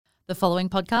The following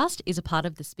podcast is a part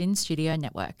of the Spin Studio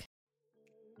Network.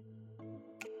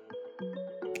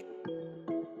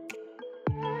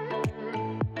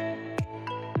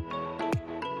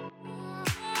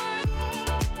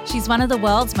 She's one of the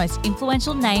world's most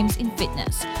influential names in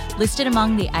fitness, listed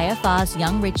among the AFR's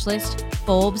Young Rich list,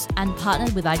 Forbes, and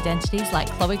partnered with identities like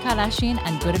Khloe Kardashian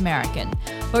and Good American,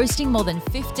 boasting more than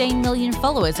 15 million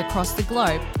followers across the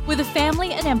globe. With a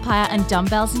family, an empire, and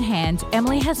dumbbells in hand,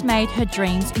 Emily has made her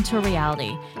dreams into a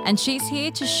reality, and she's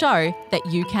here to show that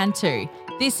you can too.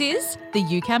 This is the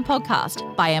You Can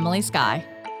Podcast by Emily Skye.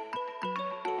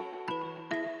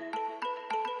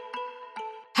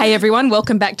 Hey everyone,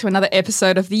 welcome back to another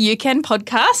episode of the You Can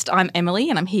Podcast. I'm Emily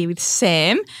and I'm here with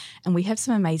Sam, and we have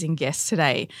some amazing guests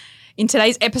today. In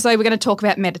today's episode, we're going to talk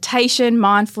about meditation,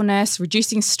 mindfulness,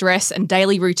 reducing stress and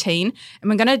daily routine,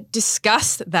 and we're going to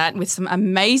discuss that with some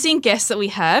amazing guests that we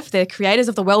have. They're creators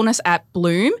of the wellness app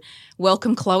Bloom.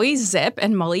 Welcome Chloe, Zep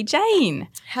and Molly Jane.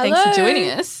 Hello. Thanks for joining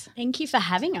us. Thank you for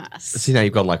having us. See, now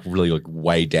you've gone really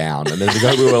way down. And then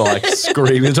ago we were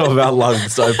screaming top of our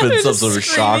lungs to open some sort of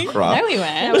chakra. No, we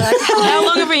weren't. We're like, how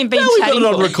long have we been No, we got chatting it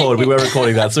on for? record. We were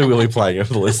recording that, so we will be playing it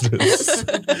for the listeners.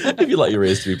 If you'd like your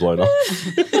ears to be blown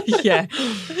off. Yeah.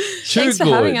 Thanks for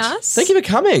having us. Thank you for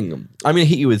coming. I'm going to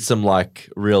hit you with some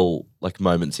real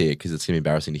moments here because it's going to be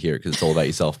embarrassing to hear it because it's all about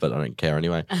yourself, but I don't care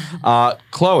anyway.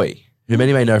 Chloe, who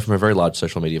many may know from a very large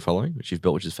social media following, which you've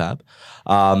built, which is fab,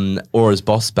 or as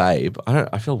Boss Babe.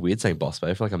 I feel weird saying Boss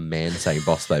Babe. I feel like a man saying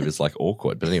Boss Babe is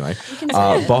awkward. But anyway,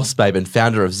 Boss Babe and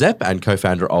founder of Zep and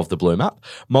co-founder of the Bloom app.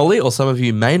 Molly, or some of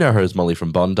you may know her as Molly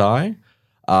from Bondi,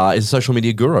 is a social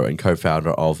media guru and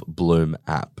co-founder of Bloom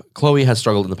app. Chloe has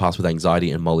struggled in the past with anxiety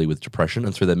and Molly with depression,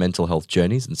 and through their mental health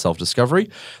journeys and self-discovery,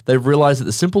 they've realized that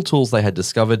the simple tools they had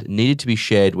discovered needed to be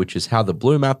shared, which is how the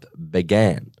Bloom app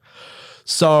began.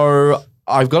 So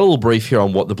I've got a little brief here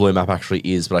on what the Bloom app actually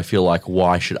is, but I feel like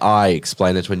why should I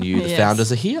explain it when you, the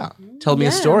founders, are here? Tell me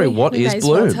a story. What is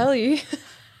Bloom? I'll tell you.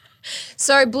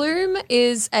 So Bloom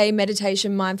is a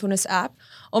meditation mindfulness app,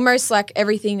 almost like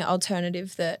everything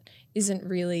alternative that isn't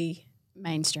really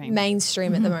Mainstream.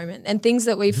 at the moment, and things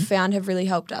that we've found have really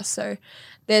helped us. So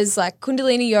there's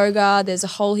Kundalini yoga, there's a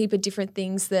whole heap of different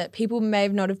things that people may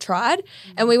have not have tried,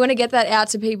 and we want to get that out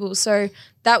to people. So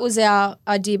that was our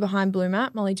idea behind Bloom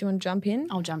app. Molly, do you want to jump in?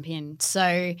 I'll jump in.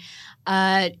 So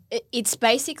it's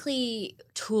basically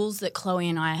tools that Chloe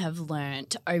and I have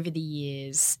learnt over the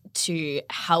years to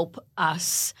help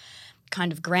us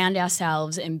kind of ground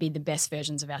ourselves and be the best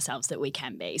versions of ourselves that we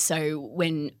can be. So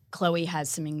when Chloe has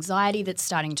some anxiety that's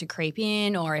starting to creep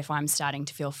in, or if I'm starting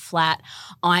to feel flat,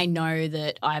 I know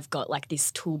that I've got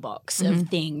this toolbox of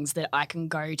things that I can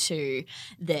go to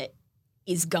that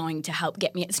is going to help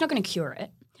get me. It's not going to cure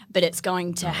it, but it's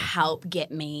going to help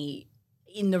get me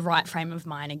in the right frame of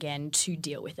mind again to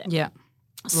deal with it. Yeah.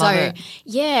 So,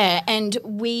 yeah, and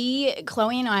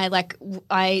Chloe and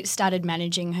I started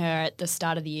managing her at the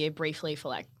start of the year briefly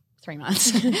for 3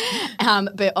 months.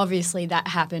 But obviously that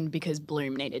happened because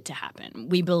Bloom needed to happen.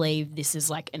 We believe this is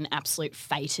an absolute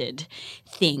fated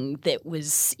thing that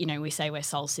was, we say we're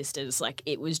soul sisters,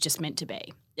 it was just meant to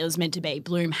be. It was meant to be.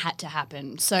 Bloom had to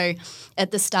happen. So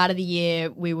at the start of the year,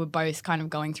 we were both kind of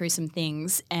going through some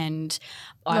things, and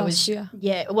last year.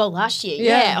 Last year.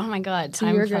 Yeah. Oh my God.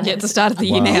 Time flies. Yeah, at the start of the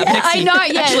year now. Yeah, I know.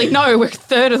 Yeah. Actually, no, we're a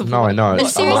third of the No, I know. But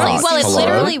seriously, March. it Hello?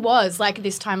 literally was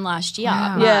this time last year.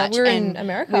 Wow. March, Yeah, we were in and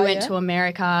America, We went yeah. to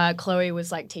America. Chloe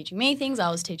was teaching me things.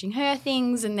 I was teaching her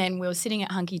things. And then we were sitting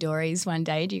at Hunky Dory's one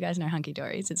day. Do you guys know Hunky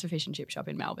Dory's? It's a fish and chip shop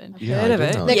in Melbourne. Yeah, Heard I of do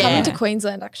it. know They're Yeah. coming to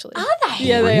Queensland, actually. Are they?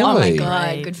 Yeah, they are. Oh my Really?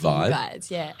 God, good for Vibe. you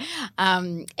guys. Yeah.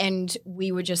 And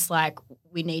we were just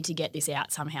we need to get this out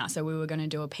somehow. So we were going to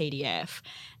do a PDF.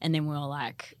 And then we were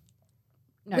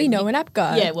no, We know an app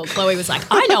guy. Yeah, well, Chloe was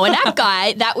I know an app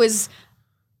guy. That was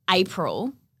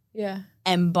April. Yeah.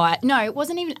 And it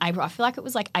wasn't even April. I feel like it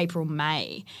was April,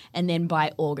 May. And then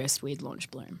by August, we'd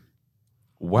launched Bloom.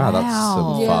 Wow, that's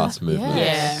some Yeah. fast movement.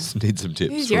 Yeah. Need some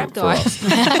tips. Who's your app for guy? us.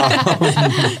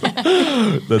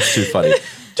 That's too funny.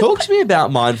 Talk to me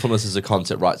about mindfulness as a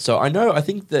concept, right? So I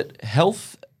think that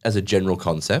health as a general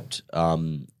concept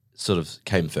sort of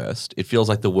came first. It feels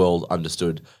like the world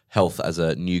understood health as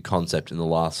a new concept in the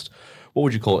last, what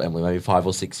would you call it, Emily, maybe 5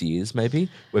 or 6 years maybe,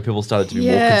 where people started to be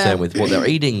more concerned with what they're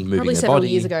eating, moving Probably their several body.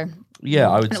 years ago. Yeah,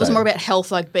 I would And say. it was more about health,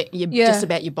 just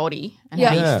about your body and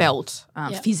how Yeah. you felt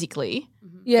Yeah. physically.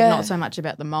 Yeah. but not so much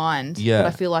about the mind. Yeah. But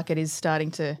I feel like it is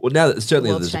starting to. Well, now that certainly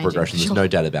world's there's a changing, progression, for there's sure. no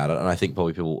doubt about it, and I think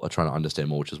probably people are trying to understand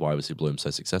more, which is why obviously Bloom's so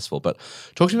successful. But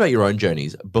talk to me about your own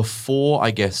journeys before,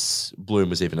 I guess, Bloom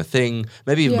was even a thing.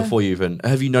 Maybe even before you even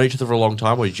have you known each other for a long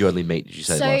time, or did you only meet? Did you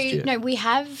say last year? No, we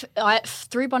have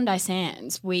through Bondi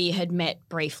Sands. We had met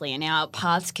briefly, and our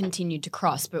paths continued to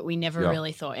cross, but we never Yeah.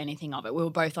 really thought anything of it. We were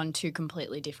both on two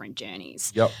completely different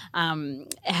journeys. Yep.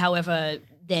 However,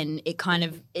 then it kind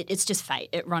of it's just fate.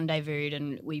 It rendezvoused,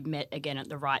 and we met again at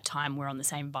the right time. We're on the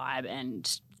same vibe, and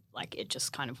like it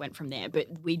just kind of went from there. But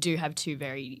we do have two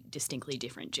very distinctly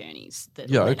different journeys that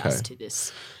led us okay. to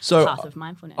this So, path of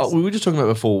mindfulness. We were just talking about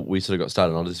before we sort of got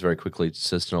started on this very quickly,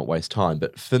 just to not waste time.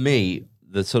 But for me,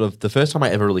 the first time I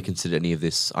ever really considered any of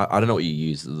this, I don't know what you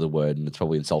use the word, and it's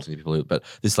probably insulting to people, but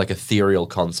this like ethereal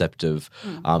concept of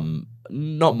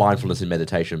not mindfulness and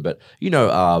meditation, but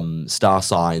star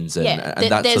signs and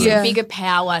that there's sort a of bigger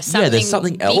power, there's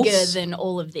something bigger else. than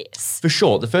all of this. For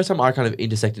sure. The first time I kind of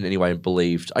intersected in any way and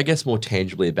believed, I guess more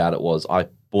tangibly about it was I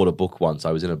bought a book once.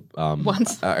 I was in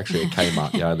actually a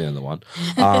Kmart. Yeah, I only own the one.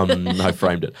 I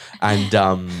framed it. And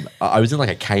I was in like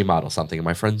a Kmart or something, and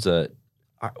my friends are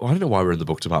I don't know why we're in the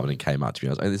book department in Kmart, to be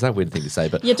honest. It's that weird thing to say,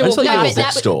 but I just thought you were a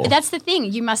bookstore. That's the thing.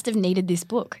 You must have needed this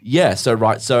book. Yeah, so You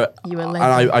were and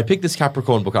lazy. I picked this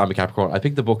Capricorn book. I'm a Capricorn. I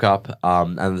picked the book up,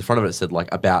 and the front of it said like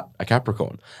about a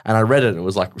Capricorn, and I read it, and it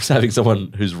was like having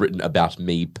someone who's written about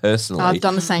me personally. I've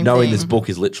done the same knowing thing. this book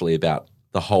is literally about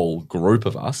the whole group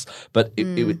of us, but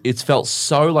it felt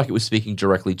so like it was speaking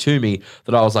directly to me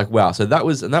that I was like, wow. So that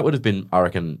would have been, I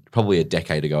reckon, probably a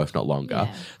decade ago, if not longer.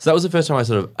 Yeah. So that was the first time I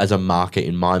sort of, as a marker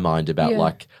in my mind about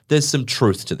like, there's some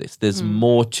truth to this. There's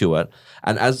more to it.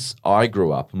 And as I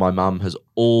grew up, my mum has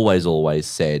always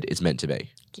said it's meant to be.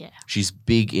 Yeah. She's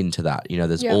big into that.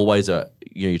 There's always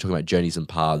you're talking about journeys and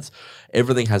paths.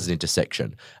 Everything has an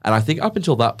intersection. And I think up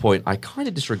until that point, I kind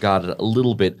of disregarded it a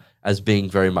little bit as being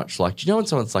very much like, do you know when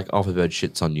someone's like, oh, if a bird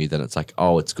shits on you, then it's like,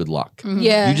 oh, it's good luck.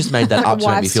 Yeah. You just made that up to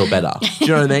make me feel better. Do you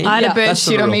know what I mean? I had a bird That's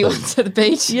the shit on real me thing. once at the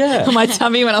beach. Yeah. On my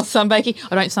tummy when I was sunbaking.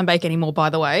 I don't sunbake anymore, by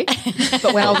the way.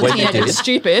 But when I was a When you teenager, it was did.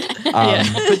 stupid.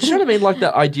 But do you know what I mean? Like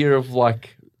that idea of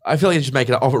like, I feel like you just make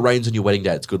it up, oh, if it rains on your wedding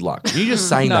day, it's good luck. You're just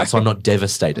saying that so I'm not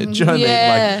devastated. Do you know what I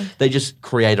Yeah. mean? Like they just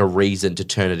create a reason to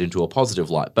turn it into a positive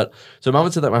light. But so Mum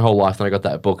had said that my whole life, and I got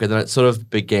that book, and then it sort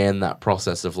of began that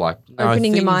process of like, no,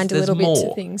 Opening your mind a there's little bit to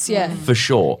more. things. Yeah. For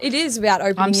sure. It is about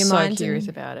opening I'm your so mind. curious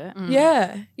and- about it.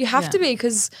 Yeah. You have Yeah. to be,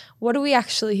 because what are we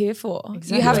actually here for? You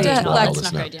Exactly. have to Yeah. like Let's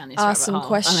Let's not not go down this ask rabbit some hole,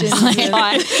 questions. honestly. Put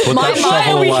My that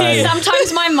shovel mind- away.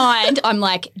 Sometimes my mind, I'm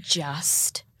like,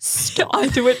 just stop. I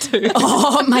do it too.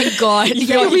 Oh my God. feel like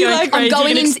you're going crazy, I'm you're going gonna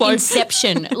in explode.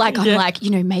 Inception. Like, I'm like,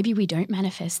 maybe we don't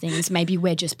manifest things. Maybe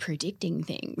we're just predicting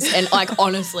things. And like,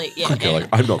 honestly, yeah. Okay, like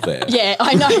I'm not there. Yeah,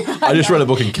 I know. I just read a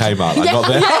book in Kmart. I'm not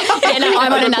there. Yeah, no,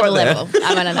 I'm on another quite there. level.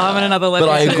 I'm on another level.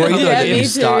 But I agree though Yeah, that me you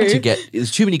start too. to get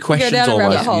there's too many questions down a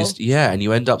rabbit almost. hole. And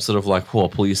you end up sort of like, whoa,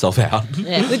 pull yourself out.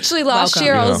 Yeah. Literally last Welcome.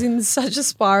 year I Yeah. was in such a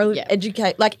spiral of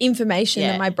information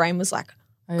Yeah. that my brain was like,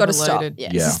 gotta stop. Overloaded. Yeah.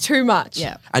 This is too much.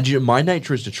 Yeah. And my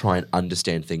nature is to try and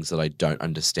understand things that I don't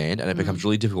understand, and it becomes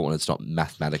really difficult when it's not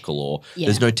mathematical or Yeah.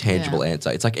 there's no tangible answer.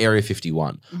 It's like Area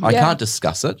 51. I Yeah. can't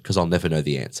discuss it because I'll never know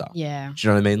the answer. Yeah. Do you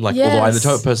know what I mean? Like, although I'm the Yes.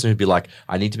 type of person who'd be like,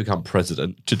 I need to become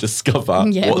president to discover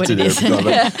Yeah, what what to it do. is. I'll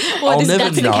What is- never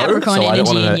that's the know, Capricorn so I don't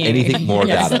want to know energy in you. anything more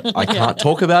Yes. about it. I can't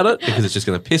talk about it because it's just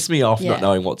going to piss me off Yeah. not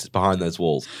knowing what's behind those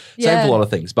walls. Same Yeah. for a lot of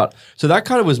things. But so that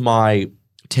kind of was my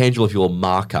tangible, if you will,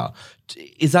 marker.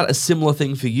 Is that a similar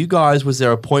thing for you guys? Was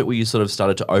there a point where you sort of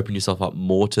started to open yourself up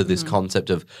more to this concept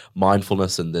of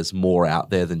mindfulness and there's more out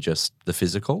there than just the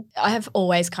physical? I have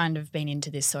always kind of been into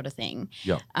this sort of thing.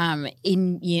 Yeah. I'm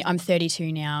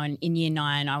 32 now, and in year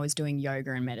 9, I was doing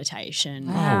yoga and meditation.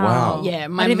 Oh, wow. Yeah,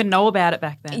 I didn't even know about it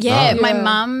back then. Yeah, No. my Yeah.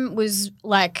 mum was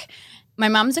like, my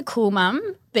mum's a cool mum,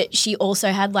 but she also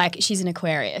had she's an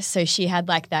Aquarius, so she had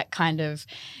that kind of.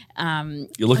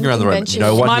 You're looking around the room. You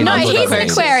know what? My he mum knows was what he's that an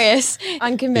means. Aquarius. He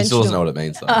Unconventional. still doesn't know what it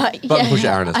means though. Button yeah. pusher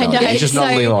Aaron is I not. know. He's just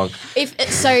nodding along.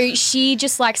 So she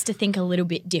just likes to think a little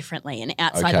bit differently and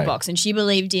outside Okay. the box, and she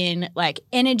believed in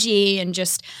energy and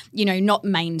just not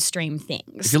mainstream If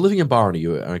things. you're living in Byron, are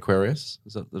you an Aquarius?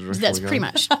 Is that the direction That's we're pretty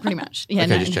going? much. Yeah, Okay,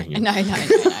 no, just checking. No.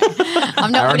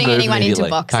 I'm not Aaron, putting move anyone into immediately.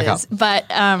 Pack boxes. up.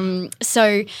 But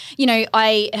so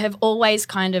I have always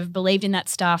kind of believed in that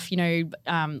stuff.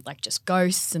 Like just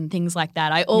ghosts and things like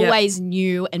that. I always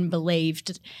knew and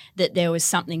believed that there was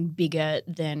something bigger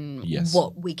than Yes.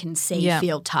 what we can see, Yeah.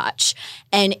 feel, touch.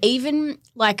 And even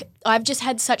I've just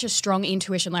had such a strong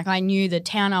intuition. I knew the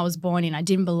town I was born in, I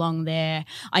didn't belong there.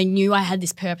 I knew I had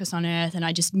this purpose on earth, and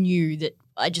I just knew that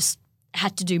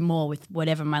had to do more with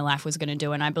whatever my life was going to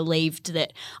do, and I believed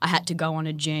that I had to go on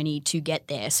a journey to get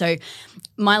there. So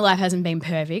my life hasn't been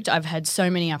perfect. I've had so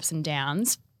many ups and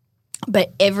downs,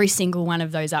 but every single one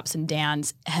of those ups and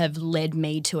downs have led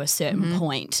me to a certain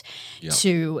point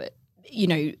to,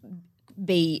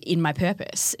 be in my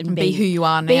purpose and be who you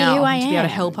are now, be who I to be able to am.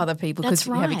 help other people because That's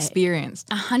you have right. experience.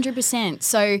 100%.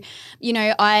 So,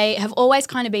 I have always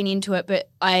kind of been into it, but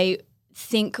I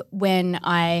think when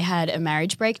I had a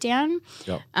marriage breakdown,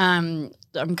 I'm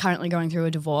currently going through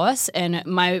a divorce, and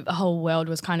my whole world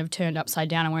was kind of turned upside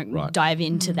down. I won't dive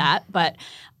into that, but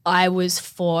I was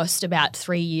forced about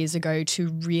 3 years ago to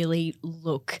really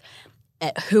look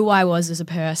at who I was as a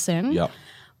person,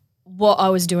 what I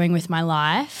was doing with my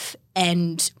life,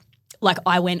 and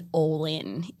I went all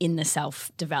in the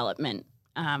self-development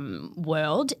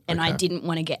world, and I didn't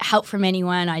want to get help from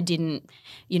anyone. I didn't,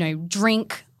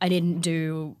 drink. I didn't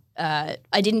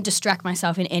distract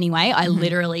myself in any way. I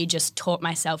literally just taught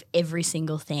myself every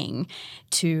single thing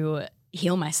to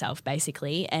heal myself,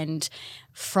 basically. And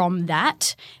from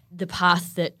that, the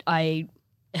path that I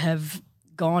have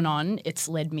gone on, it's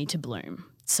led me to Bloom.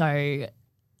 So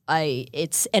I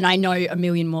know a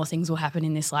million more things will happen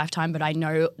in this lifetime, but I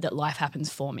know that life happens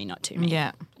for me, not to me.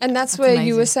 Yeah. And that's where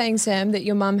you were saying, Sam, that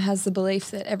your mum has the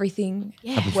belief that everything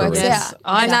works Yes. out.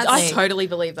 I totally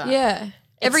believe that. Yeah.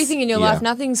 Everything in your life,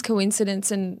 nothing's coincidence.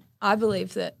 And I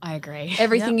believe that I agree.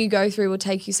 everything you go through will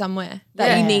take you somewhere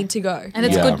that you need to go. And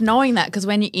it's good knowing that, because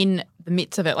when you're in the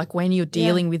midst of it, like when you're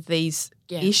dealing with these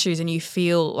issues and you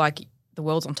feel like the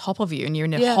world's on top of you and you're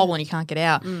in a hole and you can't get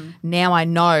out, now I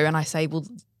know, and I say, well,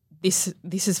 this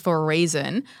is for a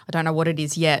reason. I don't know what it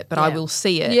is yet, but I will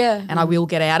see it and I will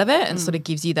get out of it, and sort of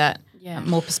gives you that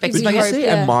more perspective. Gives you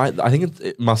hope, and I think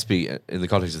it must be, in the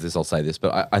context of this, I'll say this,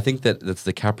 but I think that that's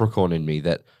the Capricorn in me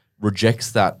that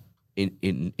rejects that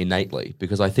innately,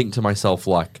 because I think to myself,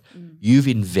 you've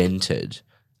invented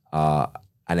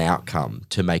an outcome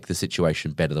to make the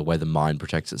situation better, the way the mind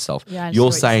protects itself.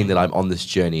 You're saying that I'm on this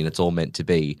journey and it's all meant to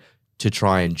be to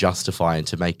try and justify and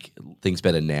to make things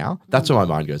better now. That's where my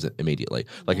mind goes immediately.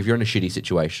 Like if you're in a shitty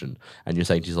situation and you're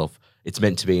saying to yourself, it's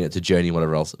meant to be and it's a journey,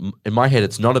 whatever else. In my head,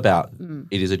 it's not about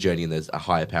it is a journey and there's a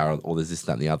higher power or there's this,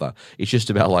 that, and the other. It's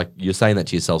just about you're saying that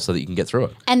to yourself so that you can get through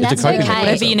it. And it's that's okay.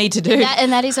 Whatever you need to do.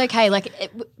 And that is okay.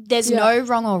 There's no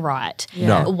wrong or right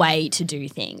No. way to do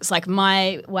things. Like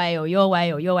my way or your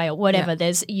way or whatever.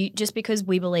 There's just because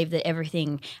we believe that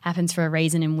everything happens for a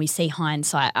reason and we see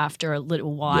hindsight after a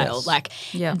little while.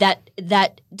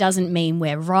 That doesn't mean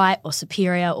we're right or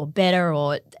superior or better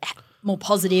or more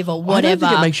positive or whatever. I don't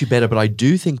think it makes you better, but I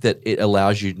do think that it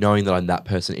allows you, knowing that I'm that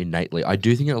person innately, I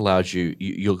do think it allows you're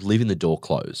leaving the door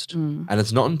closed. And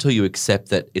it's not until you accept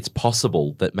that it's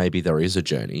possible that maybe there is a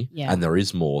journey and there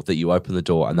is more, that you open the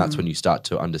door, and that's when you start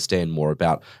to understand more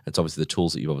about, it's obviously the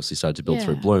tools that you've obviously started to build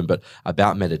through Bloom, but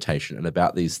about meditation and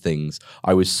about these things.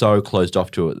 I was so closed off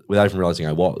to it without even realizing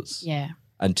I was. Yeah.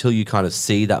 Until you kind of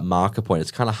see that marker point, it's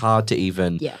kind of hard to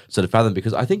even sort of fathom,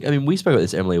 because we spoke about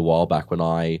this, Emily, a while back when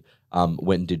I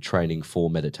went and did training for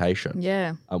meditation.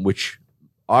 Yeah. Which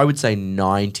I would say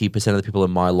 90% of the people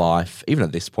in my life, even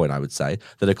at this point, I would say,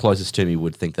 that are closest to me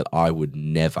would think that I would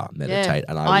never meditate.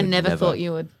 And I would never thought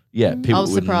you would. Yeah, people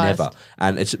would surprised. never.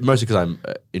 And it's mostly because I'm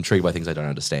intrigued by things I don't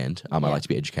understand. I like to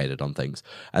be educated on things.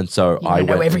 And so I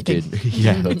went and did,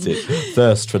 that's it.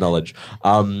 Thirst for knowledge.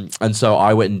 And so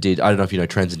I went and did, I don't know if you know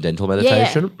transcendental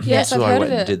meditation. Yes, so I've I heard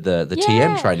went of and it. did the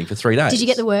TM training for 3 days. Did you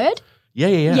get the word? Yeah.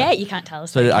 Yeah, you can't tell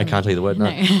us. So I can't tell you the word, no.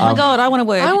 Oh my God, I want a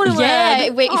word. I want to Yeah,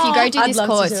 if you go do I'd this love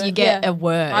to course, do it. you get Yeah. a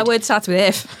word. My word starts with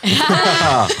F.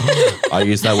 I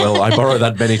use that well. I borrow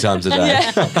that many times a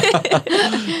day.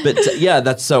 But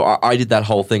that's so I did that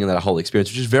whole thing and that whole experience,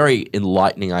 which is very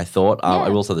enlightening, I thought. I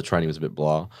will say the training was a bit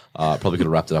blah. Probably could have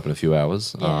wrapped it up in a few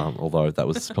hours, although that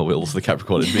was probably also the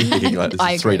Capricorn in me thinking this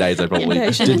I is 3 agree. days. I probably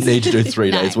didn't need to do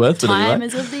 3 days worth. But Time anyway.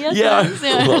 is of the essence. Yeah,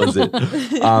 that was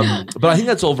it. But I think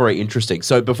that's all very interesting.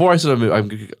 So before I sort of move, I'm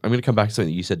going to come back to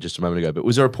something that you said just a moment ago. But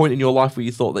was there a point in your life where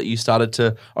you thought that you started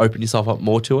to open yourself up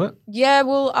more to it? Yeah,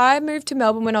 well, I moved to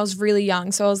Melbourne when I was really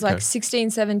young. So I was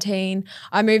 16, 17.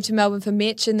 I moved to Melbourne for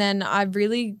Mitch, and then I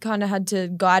really kind of had to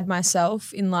guide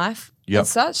myself in life and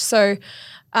such. So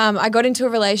I got into a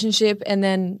relationship, and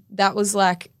then that was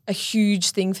a huge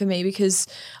thing for me, because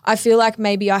I feel like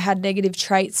maybe I had negative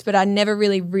traits, but I never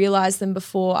really realized them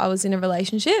before I was in a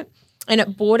relationship. And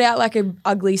it brought out an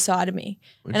ugly side of me.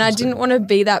 And I didn't want to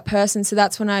be that person. So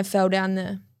that's when I fell down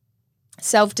the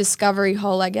self-discovery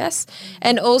hole, I guess.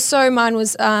 And also mine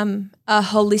was a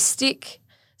holistic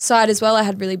side as well. I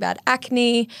had really bad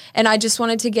acne, and I just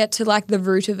wanted to get to the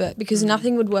root of it, because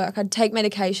nothing would work. I'd take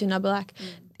medication. I'd be like,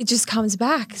 it just comes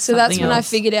back. So that's Something when I else.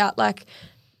 figured out like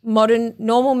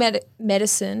normal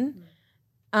medicine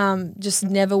just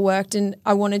never worked, and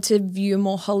I wanted to view a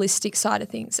more holistic side of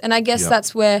things. And I guess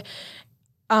that's where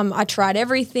I tried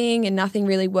everything and nothing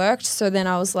really worked. So then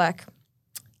I was like,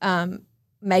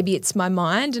 maybe it's my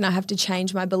mind and I have to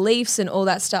change my beliefs and all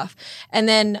that stuff. And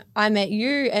then I met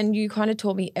you and you kind of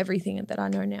taught me everything that I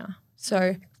know now.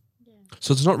 So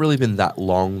it's not really been that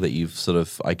long that you've sort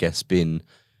of, I guess, been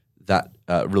that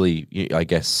really, I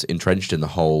guess, entrenched in the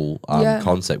whole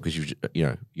concept, because you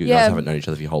guys haven't known each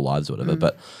other for your whole lives or whatever.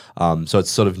 But so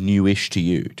it's sort of newish to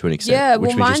you to an extent. yeah,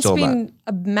 which well, means you're mine's still on been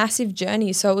a massive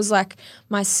journey. So it was like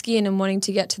my skin and wanting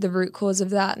to get to the root cause of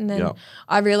that. And then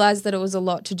I realized that it was a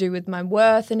lot to do with my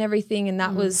worth and everything. And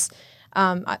that was,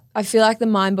 I feel like the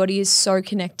mind body is so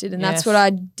connected. And that's what I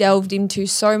delved into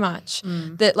so much,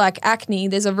 that like acne,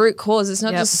 there's a root cause. It's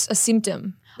not just a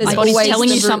symptom. There's body's always telling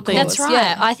the you root something. cause. That's right.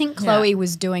 Yeah. I think Chloe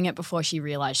was doing it before she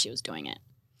realized she was doing it.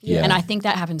 Yeah. And I think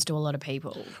that happens to a lot of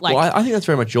people. Like, well, I think that's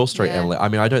very much your street, Yeah. Emily. I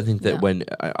mean, I don't think that when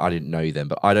I didn't know you then,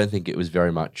 but I don't think it was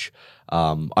very much.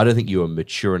 I don't think you were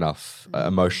mature enough,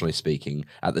 emotionally speaking,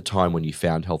 at the time when you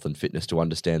found health and fitness to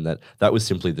understand that that was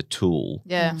simply the tool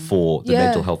for the Yeah.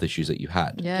 mental health issues that you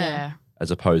had. yeah. As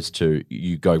opposed to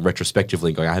you going retrospectively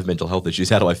and going, I have mental health issues.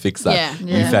 How do I fix that?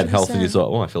 Yeah. You found health and you 100%. thought,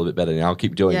 oh, I feel a bit better now. I'll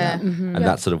keep doing Yeah. that. And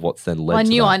that's sort of what's then led I to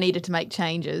knew that. I needed to make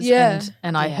changes. Yeah.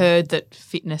 And I heard that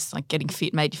fitness, like getting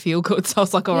fit, made you feel good. So I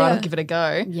was like, all right, Yeah. I'll give it a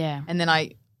go. Yeah. And then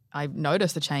I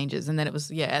noticed the changes. And then it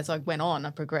was, as I went on, I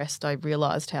progressed, I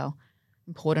realised how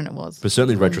important it was. But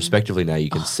certainly retrospectively now you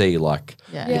can see like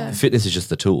Yeah. fitness is just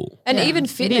the tool. And Yeah. even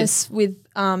It fitness with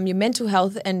your mental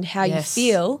health and how Yes. you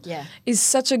feel Yeah. is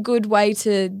such a good way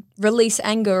to release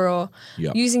anger, or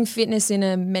Yeah. using fitness in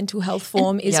a mental health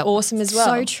form is Yep. awesome as well.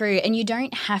 So true. And you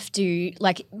don't have to,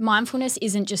 like, mindfulness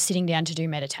isn't just sitting down to do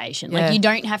meditation. Yeah. Like, you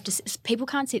don't have to, people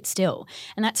can't sit still.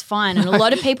 And that's fine. And a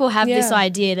lot of people have this Yeah.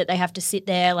 idea that they have to sit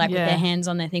there, like, with Yeah. their hands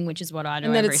on their thing, which is what I do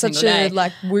and that every it's such single a day.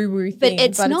 like woo-woo But thing.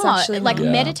 it's not. actually Like, not.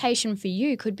 Yeah. meditation for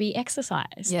you could be exercise.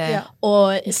 Yeah.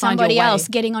 Or your somebody way. else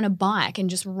getting on a bike and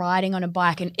just riding on a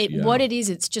bike. And what it is,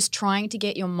 it's just trying to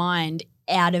get your mind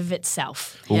out of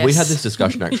itself. Well, we Yes. had this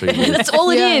discussion actually. with, That's all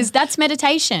it Yeah. is. That's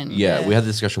meditation. Yeah, we had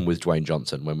this discussion with Dwayne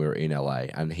Johnson when we were in LA,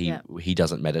 and he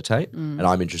doesn't meditate, and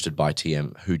I'm interested by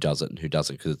TM who does it and who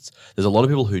doesn't, because there's a lot of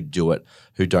people who do it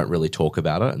who don't really talk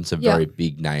about it, and some very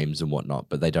big names and whatnot,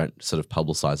 but they don't sort of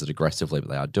publicize it aggressively, but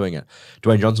they are doing it.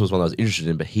 Dwayne Johnson was one I was interested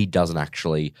in, but he doesn't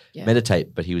actually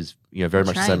meditate, but he was very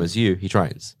much the same trains. as you. He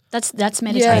trains, That's Yes.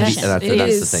 meditation. and that's It the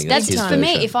is. thing. That's his for me.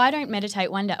 version. If I don't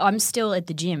meditate one day, I'm still at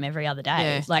the gym every other day.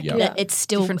 Yeah. Like Yeah. it's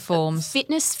still Different forms.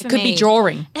 Fitness for It could me. be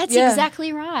drawing. That's Yeah.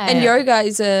 exactly right. And yoga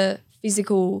is a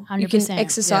physical, you can 100%,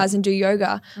 exercise and do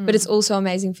yoga, but it's also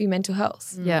amazing for your mental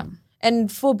health. Yeah. And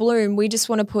for Bloom, we just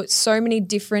want to put so many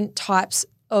different types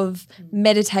of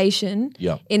meditation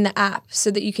Yeah. in the app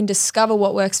so that you can discover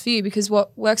what works for you, because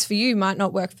what works for you might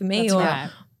not work for me, That's or right.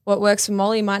 what works for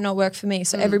Molly might not work for me.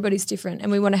 So everybody's different,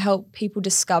 and we want to help people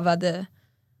discover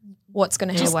what's going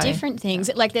to help. Just way. different things.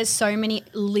 Like there's so many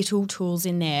little tools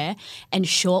in there, and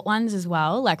short ones as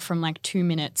well, like from like 2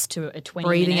 minutes to a 20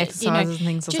 Breathing minute, exercises and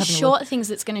things. I was Just having a look. short things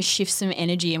that's going to shift some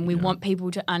energy, and we want people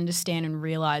to understand and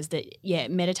realize that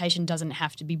meditation doesn't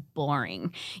have to be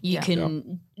boring. You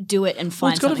can do it and Well,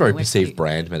 find. it's got a something very that works for you. perceived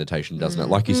brand, meditation, doesn't it?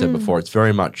 Like you said before, it's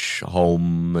very much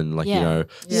home and like,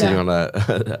 sitting on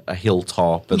a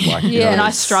hilltop and like, Yeah. And I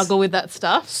it's- strugh with that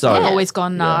stuff. So- I've always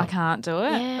gone, nah, Yeah. I can't do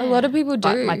it. Yeah. A lot of people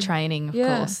But do. my training, of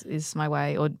Yeah. course, is my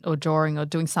way, or drawing, or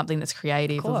doing something that's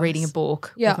creative, or reading a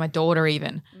book Yeah. with my daughter,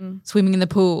 even swimming in the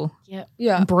pool,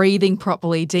 yeah. and breathing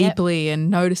properly, deeply,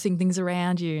 and noticing things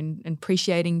around you, and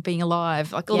appreciating being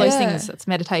alive, like all those Yeah. things. That's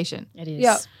meditation. It is.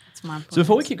 Yeah. It's mindfulness. So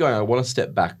before we keep going, I want to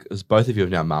step back, as both of you have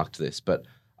now marked this, but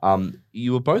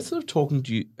you were both sort of talking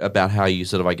to you about how you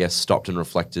sort of, I guess, stopped and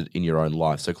reflected in your own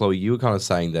life. So Chloe, you were kind of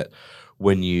saying that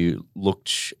when you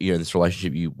looked, in this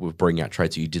relationship, you were bringing out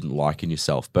traits that you didn't like in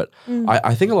yourself. But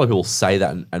I think a lot of people say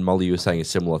that, and Molly, you were saying a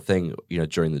similar thing,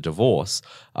 during the divorce,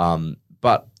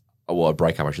 a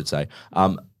breakup, I should say.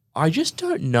 I just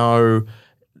don't know.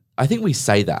 I think we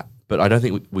say that, but I don't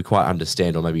think we quite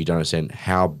understand, or maybe you don't understand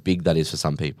how big that is for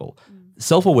some people.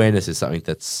 self-awareness is something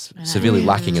that's severely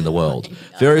lacking in the world.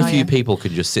 Very few people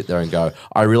can just sit there and go,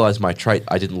 I realized my trait,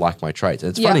 I didn't like my traits. And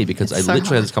it's funny because I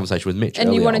literally had this conversation with Mitch And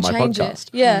you earlier want on to my change podcast.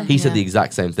 it. Yeah. He said the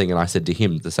exact same thing, and I said to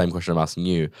him the same question I'm asking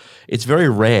you. It's very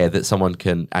rare that someone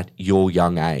can, at your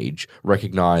young age,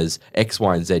 recognize X,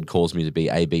 Y, and Z caused me to be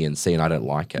A, B, and C, and I don't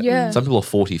like it. Yeah. Some people are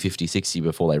 40, 50, 60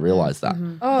 before they realize that.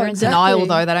 Oh, They're in denial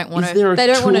though. They don't want Is to. there a They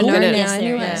don't want to tool? know now Yes, there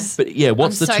anyway. is. But yeah,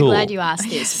 what's I'm the so tool? glad you asked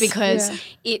this because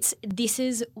Yeah. this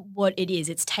is what it is.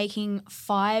 It's taking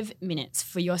 5 minutes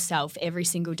for yourself every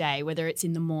single day, whether it's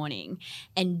in the morning,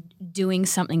 and doing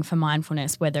something for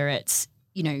mindfulness, whether it's,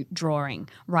 you know, drawing,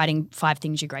 writing 5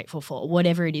 things you're grateful for,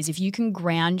 whatever it is. If you can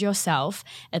ground yourself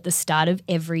at the start of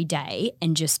every day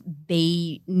and just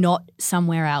be not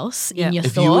somewhere else in your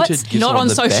If you were to thoughts, give Not someone on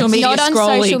the social best- media. not on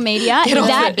scrolling. social media, Get off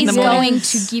that it in is the morning. going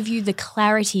to give you the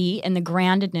clarity and the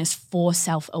groundedness for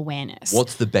self-awareness.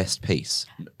 What's the best piece?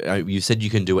 You said you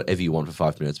can do whatever you want for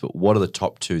 5 minutes, but what are the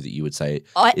top 2 that you would say is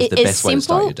the It's best way to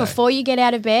start simple. your day? Before you get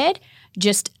out of bed,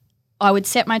 I would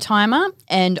set my timer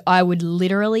and I would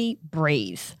literally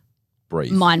breathe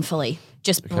Breathe. mindfully.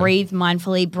 Just breathe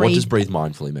mindfully. What Breathe. does breathe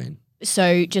mindfully mean?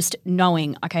 So just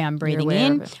knowing, okay, I'm breathing aware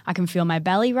in, of it. I can feel my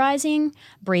belly rising,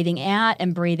 breathing out,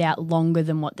 and breathe out longer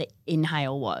than what the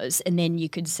inhale was. And then you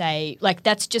could say, like,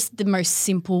 that's just the most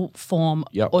simple form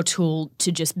Yep. or tool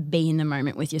to just be in the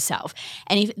moment with yourself.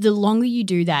 And if the longer you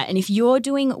do that, and if you're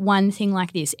doing one thing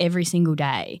like this every single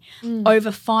day,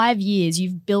 over 5 years,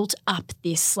 you've built up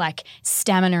this like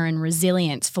stamina and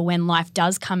resilience for when life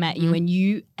does come at you, and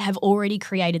you have already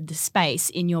created the space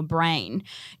in your brain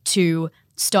to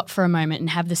stop for a moment and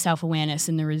have the self-awareness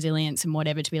and the resilience and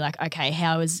whatever to be like, okay,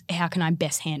 how can I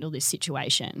best handle this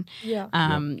situation? Yeah.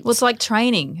 Well, it's like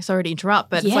training. Sorry to interrupt,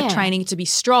 but it's like Yeah. training to be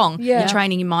strong. Yeah. You're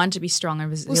training your mind to be strong and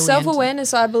resilient. Well,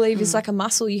 self-awareness, I believe, is like a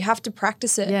muscle. You have to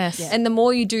practice it. Yes. Yeah. And the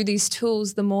more you do these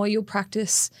tools, the more you'll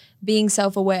practice being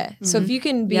self-aware. So if you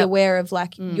can be Yep. aware of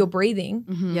like your breathing,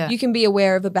 Yeah. you can be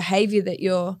aware of a behavior that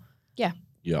you're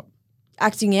Yep.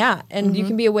 acting out, and you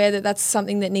can be aware that that's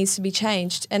something that needs to be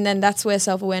changed. And then that's where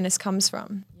self-awareness comes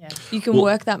from. Yeah. You can Well,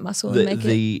 work that muscle and make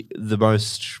it. The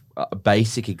most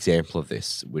basic example of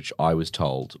this, which I was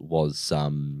told, was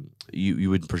you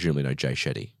would presumably know Jay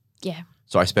Shetty. Yeah.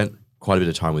 So I spent quite a bit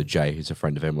of time with Jay, who's a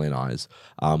friend of Emily and I's,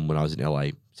 when I was in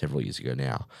LA several years ago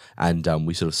now. And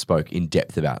we sort of spoke in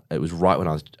depth about it. Was right when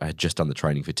I had just done the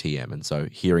training for TM. And so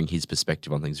hearing his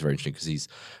perspective on things is very interesting because he's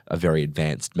a very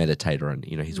advanced meditator, and,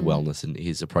 you know, his wellness and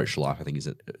his approach to life, I think, is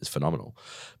phenomenal.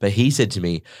 But he said to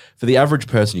me, for the average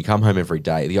person, you come home every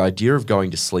day, the idea of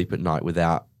going to sleep at night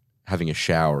without having a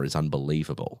shower is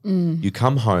unbelievable. You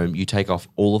come home, you take off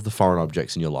all of the foreign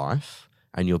objects in your life,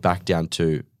 and you're back down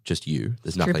to just you.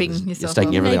 There's nothing. Stripping You're yourself taking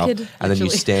off. everything Naked, off, and then you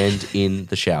literally. stand in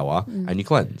the shower and you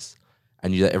cleanse.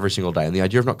 And you do that every single day. And the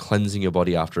idea of not cleansing your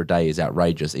body after a day is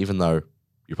outrageous, even though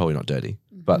you're probably not dirty.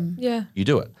 But Yeah. you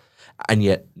do it. And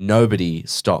yet nobody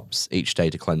stops each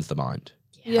day to cleanse the mind.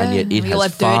 Yeah. And yet it We all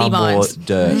has have dirty far more minds.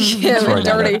 dirt Yeah, we're thrown at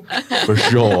dirty. it, for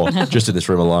sure, just in this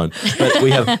room alone. But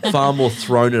we have far more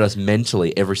thrown at us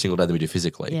mentally every single day than we do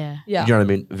physically. Yeah. Yeah. You know what I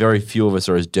mean? Very few of us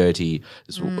are as dirty,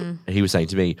 as he was saying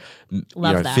to me,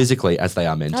 Love that. physically as they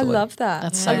are I mentally. love that.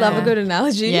 That's I so love a cool. good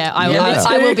analogy. Yeah, Yeah.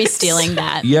 I will be stealing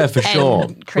that. Yeah, for sure.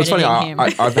 And Well, it's funny, crediting him.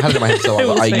 I've had it in my head so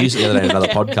long. I used it the other day in another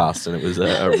podcast, and it was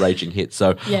a raging hit.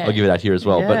 So Yeah. I'll give it out here as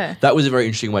well. Yeah. But that was a very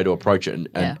interesting way to approach it, and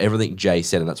Yeah. everything Jay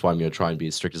said, and that's why I'm going to try and be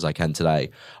as strict as I can today.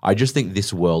 I just think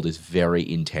this world is very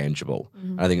intangible.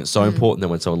 And I think it's so important that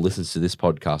when someone listens to this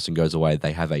podcast and goes away,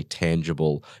 they have a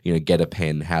tangible, get a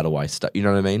pen, how do I start? You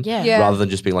know what I mean? Yeah. Yeah. Rather than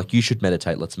just being like, you should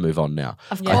meditate, let's move on now.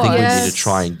 Of I think we course. need to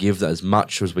try and give that as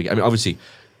much as we can. I mean, obviously,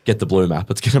 get the Bloom app.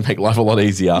 It's going to make life a lot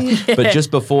easier. But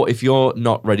just before, if you're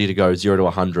not ready to go 0 to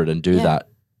 100 and do that,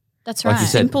 That's like right. you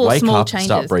said, Simple, wake small up, start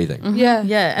changes. breathing. Yeah.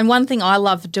 Yeah, and one thing I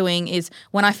love doing is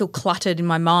when I feel cluttered in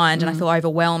my mind and I feel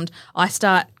overwhelmed, I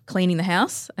start cleaning the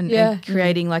house and Yeah.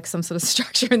 creating like some sort of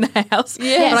structure in the house.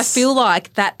 Yes. But I feel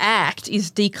like that act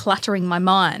is decluttering my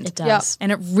mind. It does. Yep.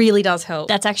 And it really does help.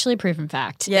 That's actually a proven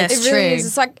fact. Yes. It's It really true. is.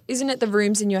 It's like, isn't it the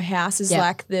rooms in your house is Yeah.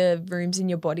 like the rooms in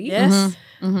your body? Yes.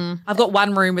 I've got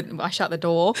one room with I shut the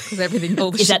door because everything all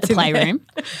the Is that shit's the in there. playroom?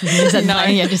 Is that no?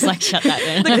 Yeah, just like shut that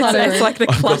down. It's like the I've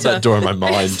got clutter. that door in my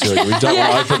mind too. We don't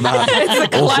want to open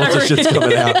that. All sorts of shit's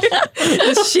coming out.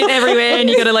 There's shit everywhere and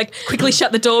you got to like quickly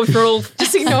shut the door before it all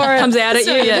just ignore it. comes out at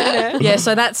you. Yeah,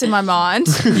 so that's in my mind.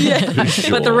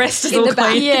 But the rest is all the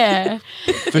back. clean. Yeah.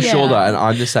 For sure though, and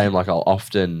I'm the same. Like I'll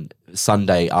often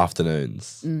Sunday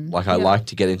afternoons. Like I like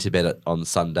to get into bed on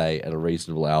Sunday at a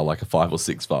reasonable hour, like a 5 or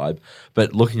 6 vibe.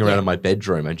 But looking around in my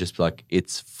bedroom and just be like,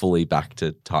 it's fully back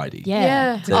to tidy.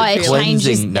 Yeah. The Oh, it changes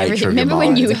cleansing nature everything. of your Remember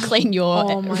when you mind. would clean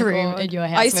your Oh my room God. at your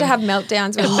house? I used to have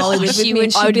meltdowns when Molly was with she me, would-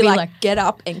 and she she'd would be be like, like- "Get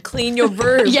up and clean your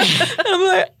room." Yeah. And I'm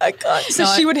like, "I can't." So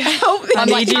No, she would help me. I'm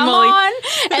like, need you, come Molly. on.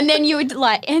 And then you would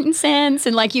like incense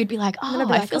and like you'd be like, oh, I'd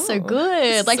be I like, feel so oh,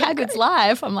 good. Like so how good's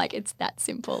life? I'm like, it's that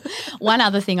simple. One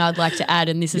other thing I'd like to add,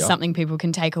 and this is something people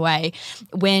can take away,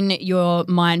 when your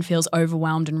mind feels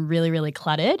overwhelmed and really, really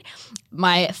cluttered,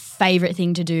 my favorite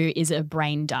thing to do is a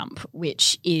brain dump,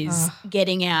 which is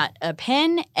getting out a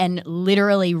pen and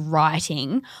literally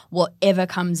writing whatever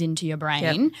comes into your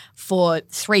brain for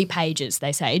 3 pages,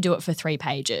 they say. Do it for 3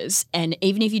 pages. And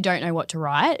even if you don't know what to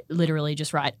write, literally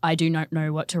just write, I do not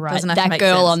know what to write. Doesn't have to That make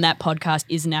girl sense. on that podcast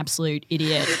is an absolute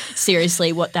idiot.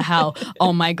 Seriously, what the hell?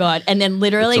 Oh my God. And then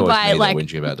literally It's always by me they're like,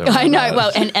 whinging about, don't I worry know,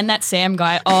 about it. well, and that Sam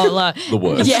guy, The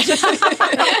worst. yeah.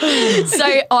 So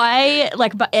I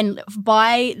like, and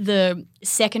by the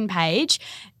second page,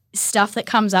 stuff that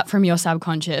comes up from your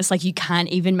subconscious, like you can't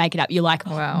even make it up. You're like,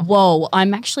 Wow. whoa,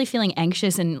 I'm actually feeling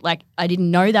anxious and like I didn't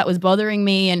know that was bothering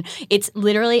me. And it's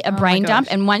literally a brain dump.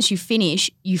 gosh. And once you finish,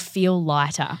 you feel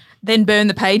lighter. Then burn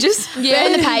the pages. Burn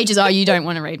the pages. Oh, you don't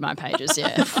want to read my pages.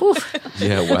 Yeah. Whew.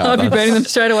 Yeah, wow. I'll be that's- burning them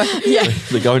straight away.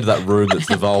 They go into that room that's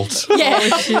the vault. Yeah.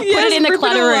 Put it in the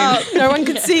clutter room. No one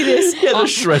could see this. Yeah, the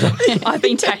shredder. I've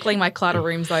been tackling my clutter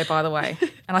rooms though, by the way.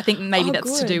 And I think maybe Oh,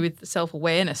 that's to good. do with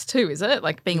self-awareness too, is it?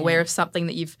 Like being aware of something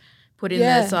that you've put in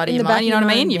Yeah, the side of in your the back mind. You of know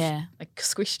what I your mean? mind. You've Yeah. like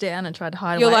squished down and tried to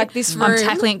hide You're away. like, this I'm room-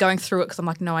 tackling it, going through it because I'm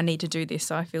like, no, I need to do this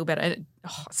so I feel better. And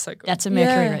it's so good. That's a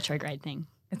Mercury Yeah. retrograde thing.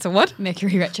 It's a what?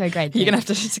 Mercury retrograde thing. You're going to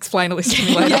have to just explain all this to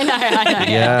me later. I know.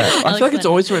 Yeah, I I'll feel like it's explain.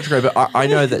 always retrograde, but I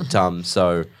know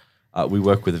that we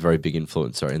work with a very big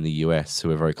influencer in the US who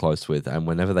we're very close with, and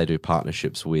whenever they do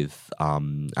partnerships with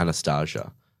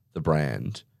Anastasia, the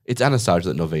brand, it's Anastasia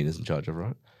that Novina's in charge of,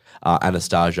 right?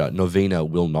 Anastasia, Novina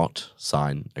will not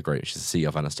sign agreements. She's the CEO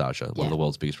of Anastasia, one of the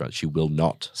world's biggest brands. She will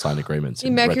not sign agreements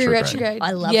in Mercury retrograde. retrograde.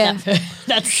 I love Yeah. that.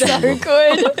 That's so good.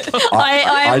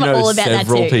 I am know all about that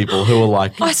several too. people who are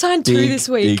like, I signed 2 big, this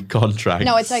week. big contracts.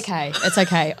 No, it's okay. It's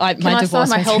okay. My Can I sign divorce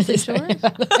my went health through this. insurance?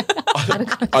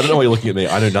 I don't know why you're looking at me.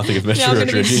 I know nothing of Mercury I'm gonna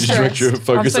be retrograde. You just direct your stressed.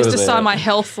 I'm focus supposed over to there. sign my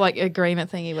health like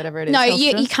agreement thingy, whatever it is. No, health you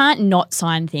insurance. can't not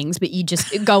sign things, but you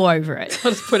just go over it.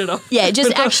 I'll just put it off. Yeah,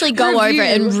 just actually go over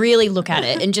it and Review. really look at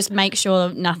it and just make sure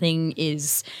nothing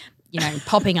is,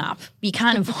 popping up. You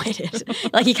can't avoid it.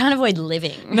 Like you can't avoid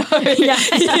living. Yeah.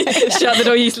 Shut the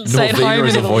door. You stay at home. Novina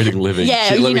is and avoiding living. Yeah,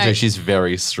 Let you me know- tell you, she's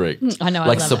very strict. I know, I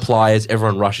Like love it. suppliers,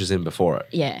 everyone rushes in before it.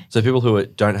 Yeah. So people who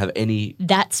don't have any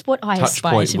That's what I Touch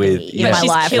aspire point to with- be yeah. in my She's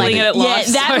life. killing it at life,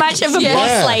 Yeah, that so- much of a Yeah.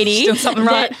 boss lady. Doing something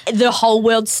right. that the whole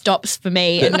world stops for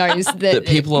me and knows that, that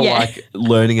people are yeah. like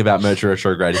learning about Mercury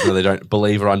retrograde even though they don't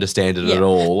believe or understand it Yeah. at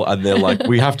all, and they're like,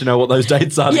 we have to know what those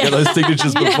dates are to get those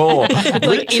signatures before. like in the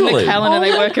Literally. calendar,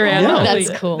 they work around. Yeah. it.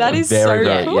 That's cool. That is Very,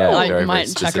 so very, cool. yeah, I very, might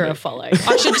very chuck her a specific. follow.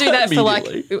 I should do that for like,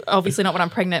 Immediately. obviously not when I'm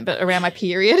pregnant, but around my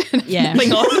period. Yeah.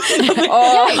 Something on.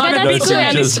 Oh, Yeah, that'd No be good.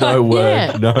 signatures, no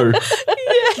word, Yeah. no.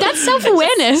 That's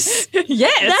self-awareness.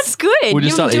 Yes. That's good. We'll just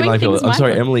You're start doing emailing people. things I'm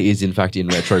sorry, mindfully. Emily is in fact in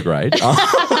retrograde.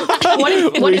 what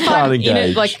if We I'm can't in it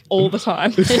engage. like all the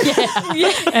time?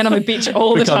 And I'm a bitch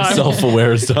all the Become time.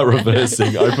 self-aware and start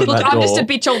reversing. Open Look, that I'm door. just a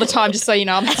bitch all the time, just so you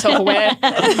know. I'm self-aware.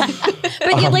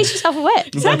 But at least you're self-aware.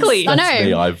 Exactly. I That's know.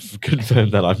 me. I've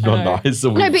confirmed that I'm not nice.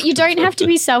 No, but you don't have to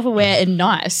be self-aware and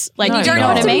nice. Like No, you you know don't what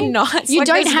I have to be mean? nice. You Like,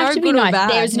 don't there's have no to be good or nice.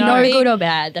 bad. There's No. no Be- good or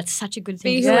bad. That's such a good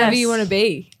thing. Be to say. whoever Yes. you want to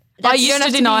be. I You used don't to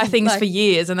have to deny be, things like- for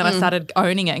years, and then I started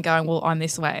owning it and going, "Well, I'm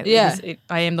this way. Yeah.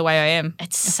 I am the way I am."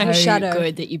 It's so And shadow.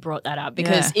 good that you brought that up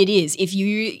because it is. If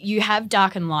you have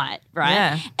dark and light, right?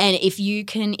 Yeah. And if you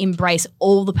can embrace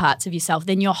all the parts of yourself,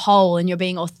 then you're whole and you're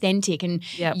being authentic and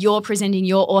Yep. you're presenting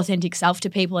your authentic self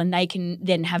to people and they can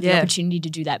then have the Yeah. opportunity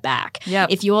to do that back. Yep.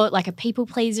 If you're like a people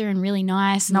pleaser and really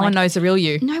nice, and No one like, knows the real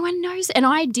you. No one knows. And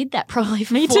I did that probably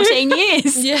for Me too. 14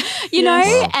 years. Yeah. You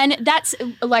know? And that's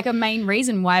like a main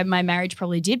reason why my marriage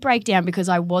probably did break down because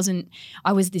I was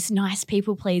this nice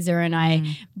people pleaser and I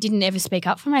didn't ever speak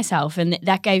up for myself. And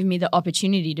that gave me the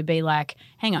opportunity to be like,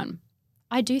 hang on,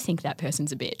 I do think that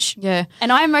person's a bitch. Yeah.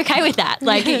 And I'm okay with that.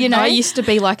 Like, you know. I used to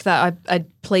be like that. I'd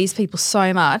please people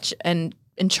so much and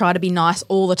try to be nice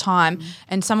all the time.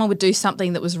 And someone would do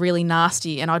something that was really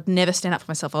nasty and I'd never stand up for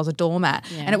myself. I was a doormat.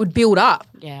 Yeah. And it would build up.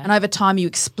 Yeah. And over time you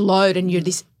explode and you're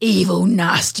this evil,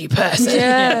 nasty person.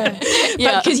 Yeah.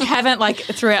 But because you haven't like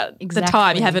throughout the time,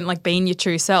 Exactly. you haven't like been your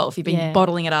true self. You've been Yeah.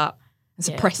 bottling it up and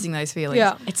suppressing those feelings.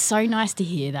 Yeah. It's so nice to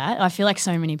hear that. I feel like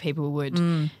so many people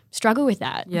would struggle with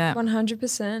that. Yeah.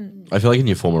 100%. I feel like in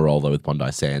your former role, though, with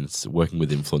Bondi Sands, working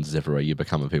with influencers everywhere, you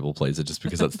become a people pleaser just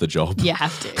because that's the job. You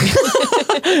have to.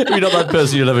 If you're not that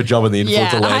person, you don't have a job in the influencer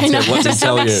Yeah, I landscape. know. Let me To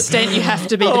some tell you. extent, you have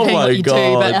to be Oh depending my what you do,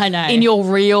 God. but I know. in your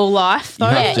real life, though,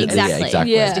 You have Yeah, to- exactly.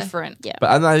 exactly. Yeah. it's different. Yeah.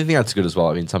 But and I think that's good as well.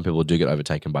 I mean, some people do get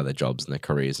overtaken by their jobs and their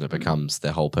careers, and it becomes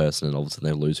their whole person, and all of a sudden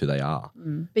they lose who they are.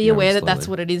 Be Yeah, aware that that's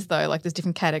absolutely. what it is, though. Like, there's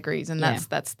different categories, and Yeah.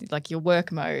 that's like your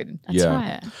work mode. That's Yeah.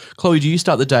 right. Chloe, do you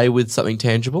start the day with something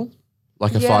tangible,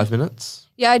 like a Yeah. 5 minutes?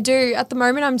 Yeah, I do. At the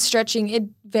moment, I'm stretching. It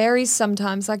varies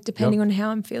sometimes, like depending on how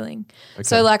I'm feeling. Okay.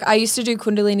 So, like, I used to do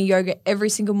Kundalini yoga every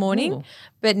single morning, Ooh.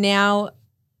 but now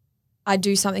I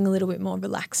do something a little bit more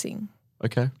relaxing.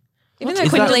 Okay. Even Is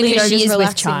though that- Kundalini yoga She is is with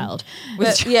relaxing, child.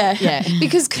 but yeah, Yeah.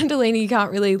 because Kundalini you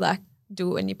can't really like do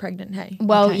it when you're pregnant. Hey,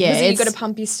 Well, Okay. yeah, because you it's, got to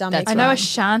pump your stomach. that's I know right.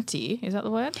 Ashanti. Is that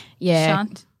the word? yeah.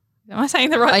 Shant- Am I saying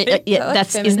the right thing? Yeah, like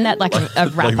that's isn't that like a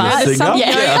rapper? that singer? Some-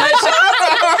 Yeah.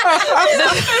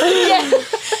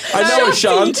 I know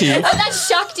Ashanti. That's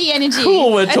Shakti energy.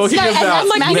 Cool, we're talking so- and about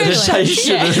that's masculine.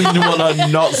 meditation and what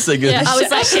I'm not singing. I was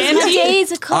like, Shanti.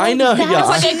 Days are cold. I know, yeah.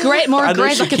 It's like a great, more I know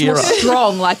aggressive, like it's more Shakira.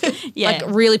 strong, like Yeah. like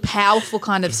really powerful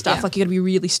kind of stuff. Yeah. Like you got to be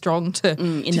really strong to,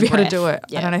 in to the be able to breath. do it.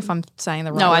 Yeah. I don't know if I'm saying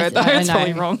the right No, word, though. I It's know.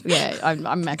 probably wrong. Yeah,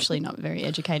 I'm actually not very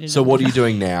educated. So on what are you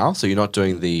doing now? So you're not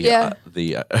doing the Yeah.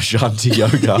 Ashanti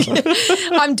yoga.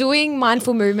 I'm doing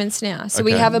mindful movements now. So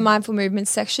we Okay. have a mindful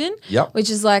movements section, Yep. which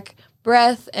is like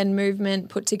breath and movement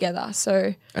put together.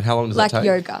 So And how long does like that take?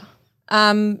 yoga.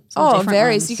 It different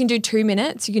varies. ones. You can do 2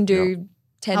 minutes. You can do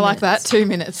 10 I like that. minutes. 2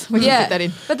 minutes. We can Yeah, fit that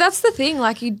in. but that's the thing.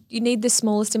 Like you need the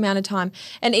smallest amount of time,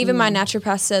 and even my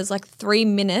naturopath says like 3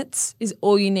 minutes is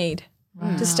all you need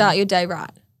to start your day right,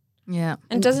 Yeah.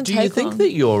 and it doesn't Do take you think long.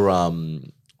 that you're,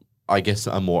 I guess,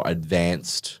 a more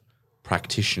advanced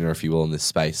practitioner, if you will, in this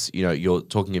space? You know, you're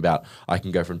talking about I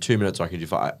can go from 2 minutes, or I can do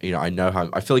 5. You know, I know how.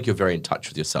 I feel like you're very in touch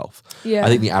with yourself. Yeah. I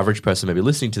think the average person maybe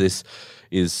listening to this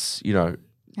is, you know,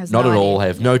 Has not no at all, idea.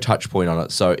 have no touch point on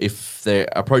it. So if they're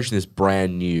approaching this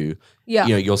brand new, Yeah.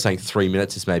 you know, you're saying 3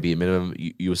 minutes is maybe a minimum.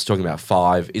 You were talking about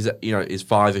 5. Is it, you know, is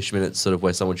 5-ish minutes sort of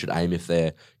where someone should aim if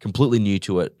they're completely new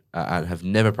to it and have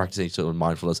never practiced any sort of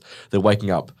mindfulness? They're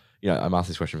waking up. You know, I'm asking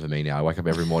this question for me now. I wake up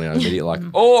every morning and I'm immediately like,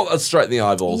 oh, that's straight in the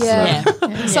eyeballs. Yeah.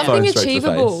 Phone Something straight to the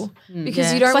achievable because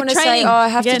Yeah. you don't It's like want to say, training. "Oh, I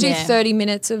have to Again, do yeah. 30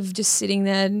 minutes of just sitting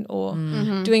there or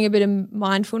doing a bit of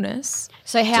mindfulness."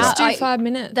 So how Just do I- 5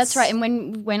 minutes. That's right.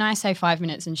 And when I say 5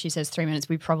 minutes and she says 3 minutes,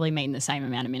 we probably mean the same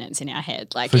amount of minutes in our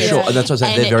head. Like For it's- sure. And that's what I'm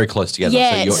saying. and They're very close together. Yeah,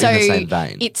 so you're in the same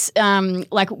vein. It's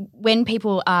like when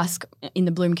people ask in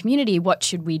the Bloom community, what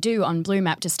should we do on Bloom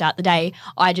app to start the day?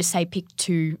 I just say pick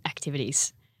 2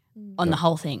 activities on the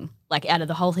whole thing. Like out of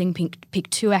the whole thing, pick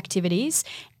 2 activities,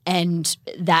 and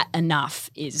that enough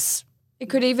is. It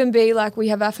could even be like we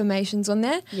have affirmations on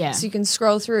there. Yeah. So you can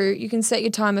scroll through, you can set your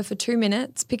timer for 2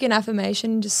 minutes, pick an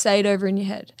affirmation, and just say it over in your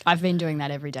head. I've been doing that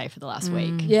every day for the last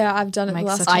week. Yeah, I've done it the Makes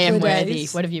last such couple a I am of worthy.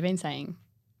 days. What have you been saying?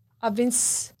 I've been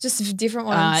just different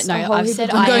ones. no, a whole I've heap said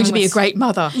of I'm I going am to be a what's- great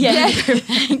mother. Yeah.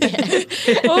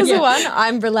 What was the one?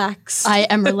 I'm relaxed. I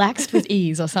am relaxed with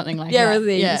ease or something like Yeah, that. with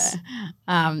ease.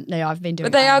 Yeah. No, I've been doing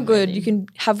But they I are am good. worthy. You can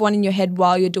have one in your head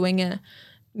while you're doing a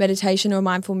meditation or a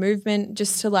mindful movement,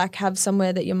 just to like have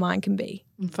somewhere that your mind can be.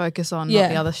 And focus on Yeah. not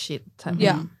the other shit.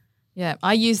 Yeah. Yeah.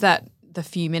 I use the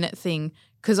few minute thing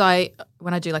because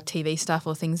when I do like TV stuff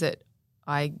or things that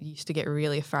I used to get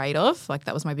really afraid of, like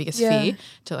that was my biggest Yeah. fear,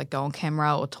 to like go on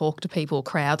camera or talk to people,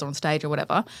 crowds or on stage or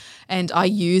whatever. And I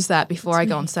use that before I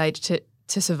go on stage to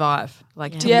survive,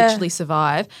 like to Yeah. literally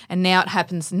survive. And now it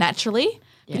happens naturally.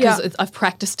 Because Yeah. I've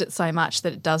practiced it so much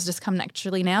that it does just come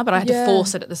naturally now, but I had to Yeah.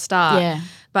 force it at the start. Yeah.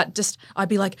 But just I'd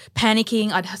be like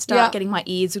panicking. I'd start Yeah. getting my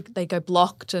ears, they go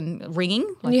blocked and ringing.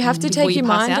 And you have to before take you your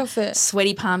pass mind out. off it.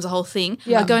 Sweaty palms, the whole thing.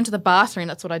 Yeah. I go into the bathroom.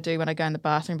 That's what I do when I go in the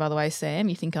bathroom, by the way, Sam.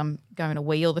 You think I'm going to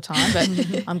wee all the time,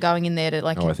 but I'm going in there to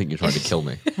like. Oh, I think you're trying to kill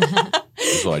me. That's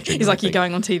what I he's genuinely like, you're think.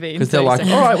 going on TV. in Because they're 30 like,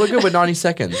 seconds. all right, we're good. We're 90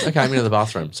 seconds. Okay, I'm going to the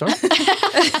bathroom. Sorry.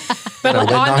 But No, like,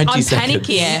 we're I'm 90 seconds.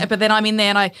 panicking. But then I'm in there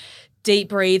and I deep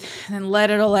breathe and then let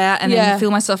it all out and Yeah. then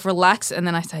feel myself relax and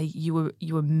then I say, you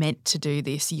were meant to do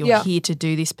this. You're Yeah. here to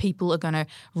do this. People are going to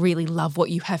really love what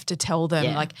you have to tell them.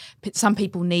 Yeah. Like some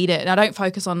people need it. And I don't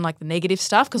focus on like the negative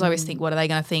stuff because I always think, what are they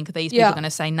going to think? These people Yeah. are going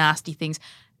to say nasty things.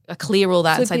 Clear all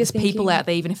that and say Flip your there's people thinking. out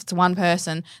there, even if it's one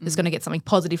person that's going to get something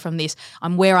positive from this.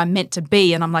 I'm where I'm meant to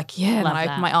be. And I'm like, yeah. And Love I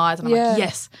that. open my eyes and I'm Yeah. like,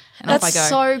 yes. And That's off I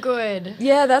go. So good.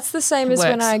 Yeah, that's the same It as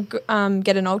when works. I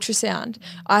get an ultrasound.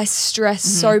 I stress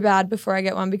so bad before I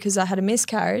get one because I had a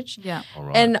miscarriage. yeah. All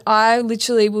right. And I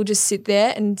literally will just sit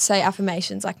there and say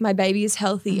affirmations like, my baby is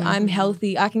healthy. I'm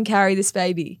healthy. I can carry this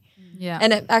baby. Yeah.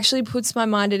 And it actually puts my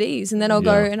mind at ease. And then I'll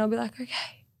go and I'll be like,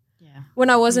 okay. Yeah. When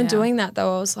I wasn't Yeah. doing that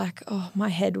though, I was like, oh, my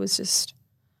head was just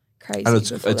crazy. And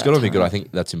it's before that got to be good. time. I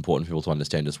think that's important for people to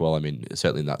understand as well. I mean,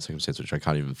 certainly in that circumstance, which I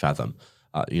can't even fathom,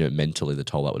 mentally the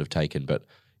toll that would have taken. But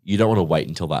you don't want to wait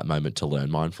until that moment to learn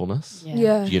mindfulness.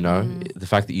 Yeah. You know, the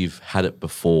fact that you've had it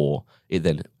before, it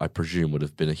then, I presume, would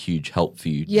have been a huge help for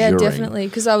you Yeah, during. definitely.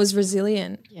 Because I was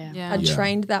resilient. Yeah. Yeah. I'd Yeah.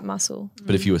 trained that muscle.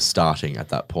 But if you were starting at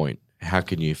that point, how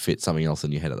can you fit something else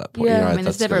in your head at that point? Yeah. You know, I mean,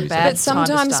 that's there's never gotta a be bad something. But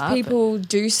time to sometimes start, but- people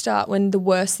do start when the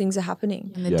worst things are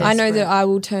happening. And they're Yeah. I know that desperate. I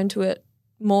will turn to it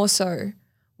more so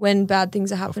when bad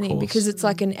things are happening course. because it's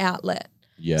like an outlet.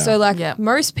 Yeah. So like Yeah.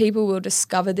 most people will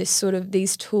discover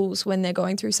these tools when they're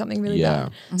going through something really Yeah.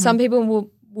 bad. Some people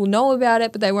will know about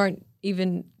it, but they won't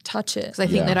even touch it. Because they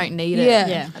think Yeah. they don't need it. Yeah.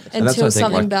 Yeah. And that's Until what I think,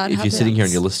 something like, bad if happens. you're sitting here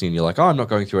and you're listening and you're like, oh, I'm not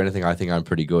going through anything, I think I'm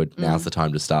pretty good, now's the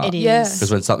time to start. It is. Yeah.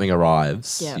 Because when something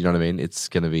arrives, Yeah. you know what I mean? It's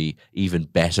going to be even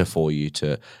better for you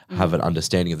to have an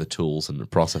understanding of the tools and the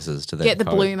processes to then Get the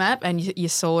cope. Bloom app and you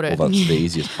sort it. Well, that's the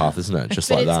easiest path, isn't it? Just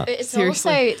But like that. it's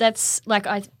Seriously. also, that's like,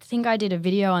 I think I did a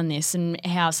video on this and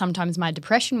how sometimes my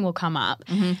depression will come up.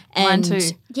 Mine And too.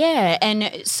 Yeah.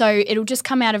 And so it'll just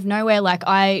come out of nowhere. Like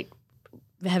I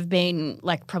have been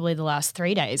like probably the last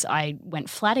 3 days, I went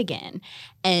flat again.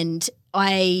 And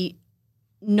I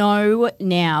know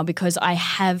now because I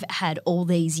have had all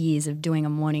these years of doing a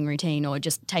morning routine or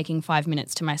just taking 5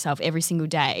 minutes to myself every single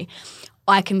day,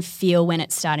 I can feel when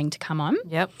it's starting to come on.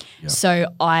 Yep. So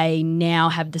I now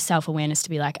have the self-awareness to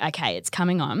be like, okay, it's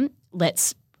coming on.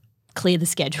 Let's clear the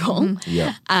schedule.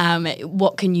 Yeah.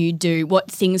 What can you do? What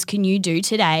things can you do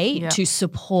today Yeah. to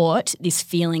support this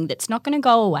feeling that's not going to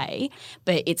go away,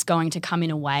 but it's going to come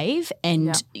in a wave?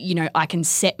 And, I can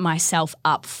set myself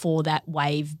up for that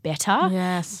wave better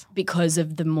Yes. because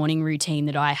of the morning routine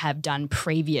that I have done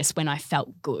previous when I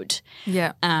felt good.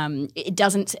 Yeah. It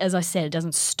doesn't, as I said, it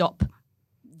doesn't stop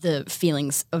the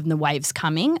feelings of the waves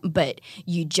coming, but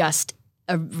you just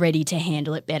are ready to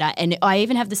handle it better. And I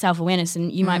even have the self-awareness,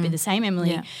 and you might be the same, Emily,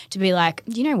 Yeah. to be like,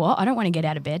 you know what? I don't want to get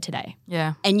out of bed today.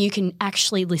 Yeah. And you can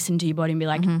actually listen to your body and be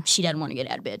like, she doesn't want to get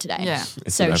out of bed today. Yeah.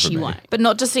 So over she me. won't. But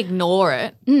not just ignore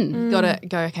it. Got to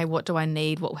go, okay, what do I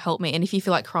need? What will help me? And if you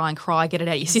feel like crying, cry, get it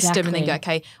out of your system and then go,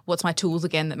 Exactly. okay, what's my tools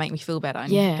again that make me feel better?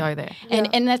 And Yeah. go there.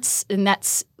 And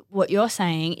that's what you're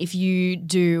saying. If you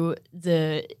do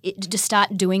just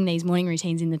start doing these morning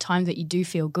routines in the times that you do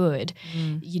feel good,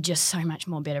 you're just so much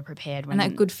more better prepared. When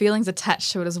And that good feeling's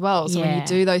attached to it as well. So when you Yeah.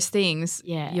 do those things,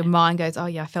 Yeah. your mind goes, oh,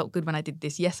 yeah, I felt good when I did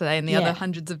this yesterday and the Yeah. other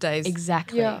hundreds of days.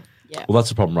 exactly. Yeah. Well, that's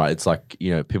the problem, right? It's like,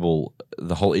 people,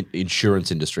 the whole insurance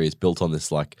industry is built on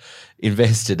this, like,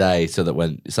 invest today so that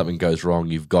when something goes wrong,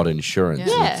 you've got insurance.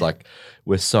 Yeah. And it's like,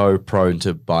 we're so prone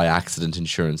to buy accident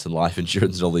insurance and life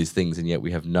insurance and all these things, and yet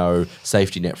we have no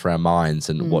safety net for our minds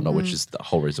and whatnot, which is the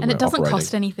whole reason And we're it doesn't operating.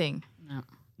 cost anything.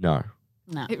 No.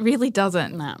 No. It really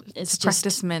doesn't. No, it's just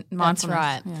Practice That's mindfulness.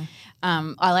 right. Yeah.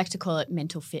 I like to call it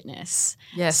mental fitness.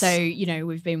 Yes. So,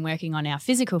 we've been working on our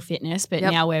physical fitness, but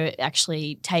Yep. now we're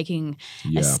actually taking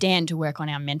Yeah. a stand to work on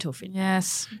our mental fitness.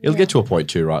 Yes. It'll get to a point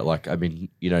too, right? Like, I mean,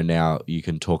 now you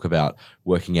can talk about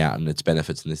working out and its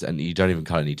benefits and this, and you don't even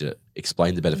kind of need to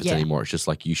explain the benefits Yeah. anymore. It's just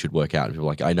like, you should work out. And people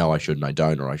are like, I know I should and I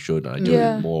don't, or I should and I do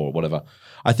Yeah. it more or whatever.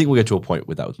 I think we'll get to a point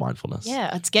with that with mindfulness.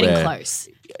 Yeah, it's getting Where- close.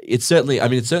 It's certainly, I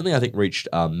think, reached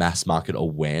mass market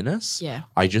awareness. Yeah.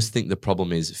 I just think the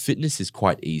problem is fitness is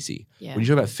quite easy. Yeah. When you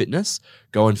talk about fitness,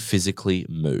 go and physically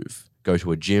move. Go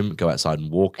to a gym, go outside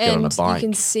and walk, get on a And bike. you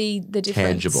can see the difference.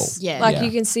 Tangible. Yeah. Like Yeah.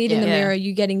 you can see it in the Yeah. mirror,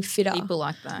 you getting fitter. People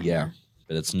like that. yeah.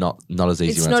 But it's not as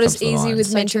easy It's when not it as comes to the easy mind. with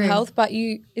So mental true. health, but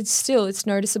it's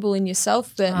noticeable in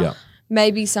yourself. But Yeah.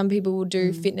 maybe some people will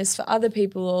do fitness for other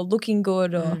people or looking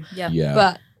good or Yeah. Yeah.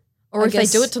 but Or I if they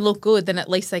do guess- it to look good, then at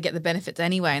least they get the benefits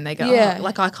anyway, and they go, Yeah. oh,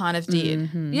 like I kind of did.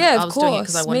 yeah, I of was doing it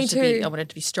because I course. wanted Me to be, too. I wanted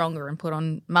to be stronger and put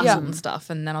on muscle Yeah. and stuff.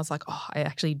 And then I was like, oh, I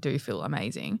actually do feel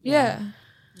amazing. Yeah,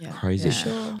 Crazy.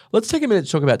 sure. Let's take a minute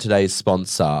to talk about today's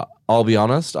sponsor. I'll be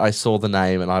honest, I saw the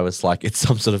name and I was like, it's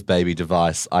some sort of baby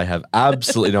device. I have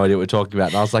absolutely no idea what we're talking about.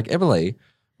 And I was like, Emily,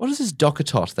 what is this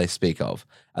DockATot they speak of?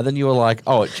 And then you were like,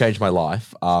 oh, it changed my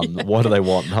life. What do they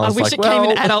want? And I I was wish like, it came in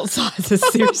well, adult sizes,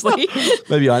 seriously.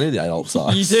 maybe I need the adult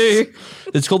size. You do.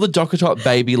 It's called the DockATot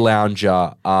Baby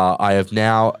Lounger. I have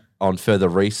now, on further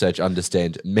research,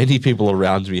 understand many people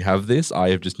around me have this. I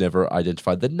have just never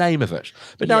identified the name of it.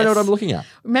 But now I know what Yes. I'm looking at.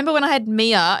 Remember when I had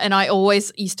Mia and I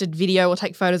always used to video or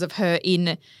take photos of her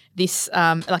in this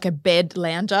like a bed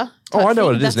lounger? Oh, type I know thing?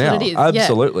 what it is That's now. What it is. Yeah.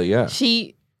 Absolutely, yeah.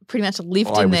 She pretty much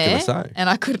lived I in was there, gonna say. and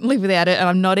I couldn't live without it. And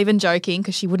I'm not even joking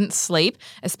because she wouldn't sleep,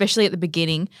 especially at the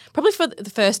beginning. Probably for the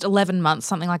first 11 months,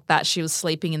 something like that, she was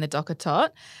sleeping in the DockATot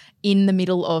in the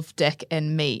middle of Dec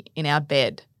and me in our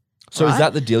bed. So Right. is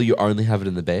that the deal? You only have it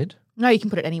in the bed? No, you can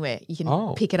put it anywhere. You can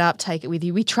Oh. pick it up, take it with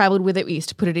you. We travelled with it. We used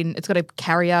to put it in. It's got a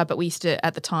carrier, but we used to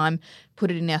at the time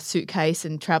put it in our suitcase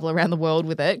and travel around the world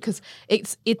with it because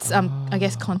it's I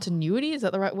guess continuity, is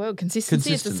that the right word?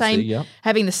 Consistency. It's the same. Yep.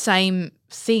 Having the same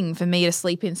thing for me to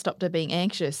sleep in stopped her being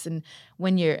anxious. And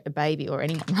when you're a baby or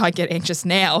anyone, I get anxious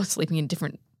now sleeping in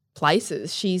different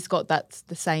places. She's got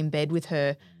the same bed with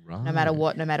her no matter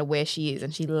what, no matter where she is,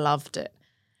 and she loved it.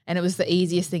 And it was the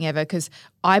easiest thing ever because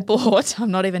I bought,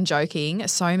 I'm not even joking,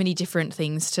 so many different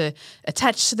things to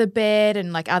attach to the bed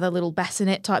and like other little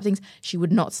bassinet type things. She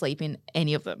would not sleep in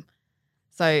any of them.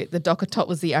 So the DockATot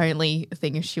was the only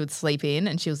thing she would sleep in,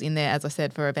 and she was in there, as I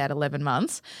said, for about 11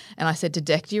 months. And I said to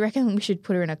Dec, do you reckon we should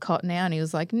put her in a cot now? And he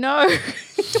was like, no,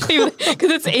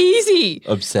 because it's easy.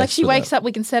 Obsessed Like she with wakes it. up,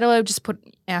 we can settle her, just put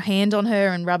our hand on her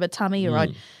and rub her tummy, or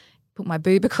I'd put my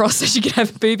boob across so she could have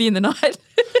a boobie in the night.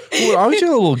 Well, I was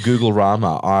doing a little Google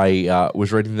Rama. I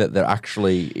was reading that they're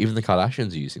actually, even the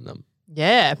Kardashians are using them.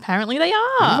 Yeah, apparently they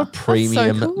are. Kind of a That's so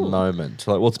premium cool. moment.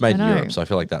 Like, well, it's made in I know. Europe, so I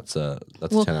feel like that's a 10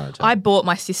 out of 10. I bought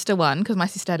my sister one because my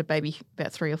sister had a baby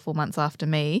about 3 or 4 months after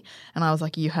me, and I was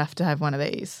like, you have to have one of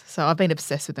these. So I've been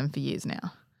obsessed with them for years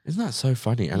now. Isn't that so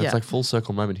funny? And Yeah. it's like full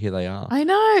circle moment. Here they are. I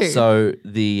know. So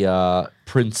the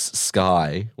Prince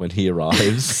Sky, when he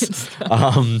arrives,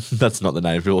 that's not the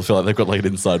name. People feel like they've got like an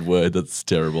inside word. That's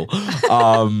terrible.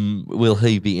 Will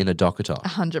he be in a DockATot?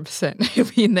 100% he'll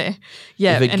be in there.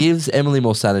 Yeah. If it and- gives Emily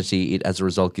more sanity, it as a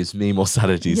result gives me more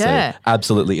sanity. Yeah. So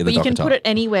absolutely in but the you DockATot. can put it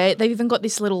anywhere. They've even got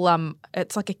this little,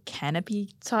 it's like a canopy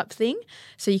type thing.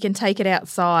 So you can take it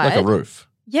outside. like a roof.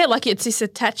 Yeah, like it's this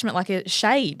attachment, like a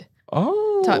shade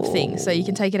Oh. type thing. So you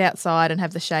can take it outside and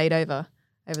have the shade over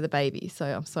the baby. So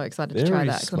I'm so excited to try Very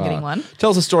that because I'm getting smart. one. Tell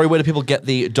us a story. Where do people get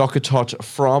the DockATot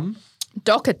from?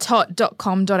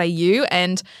 DockATot.com.au,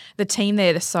 and the team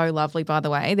there, they're so lovely, by the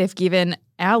way. They've given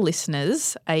our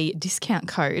listeners a discount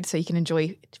code so you can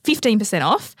enjoy 15%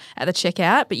 off at the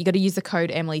checkout, but you got to use the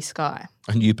code Emily Sky.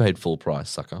 And you paid full price,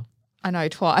 sucker. I know,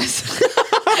 twice.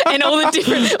 And all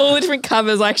the different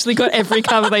covers. I actually got every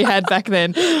cover they had back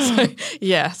then. So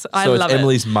yes, I So love it's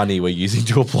Emily's money we're using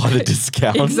to apply the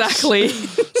discount. it. Exactly.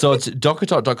 So it's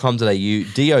dockatot.com.au,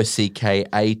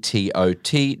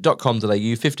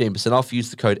 DOCKATOT.com.au, 15% off. Use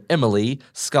the code Emily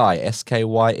Sky,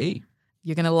 SKYE.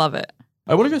 You're gonna love it.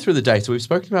 I want to go through the day. So we've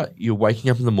spoken about you waking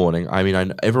up in the morning. I mean, I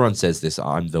know everyone says this.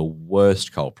 I'm the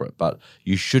worst culprit, but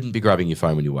you shouldn't be grabbing your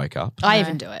phone when you wake up. I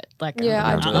even do it. Like, Yeah,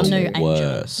 I I'm, do I'm no too. angel.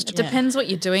 Worst. It depends what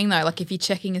you're doing though. Like if you're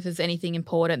checking if there's anything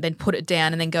important, then put it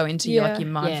down and then go into your, Yeah. like your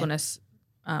mindfulness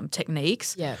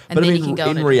techniques. Yeah. And But then I you can mean, go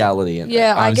in reality, and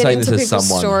Yeah, I I'm get saying into this as people's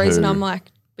someone stories who, and I'm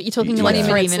like, But you're talking Yeah. like 20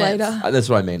 3 minutes minutes. later. That's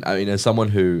what I mean. I mean, as someone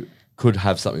who could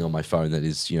have something on my phone that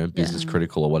is, business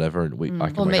critical or whatever, and I Or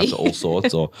can wake me. up to all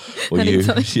sorts, or I need you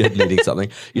something. needing something.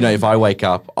 If I wake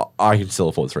up, I can still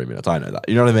afford 3 minutes. I know that.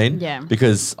 You know what I mean? Yeah.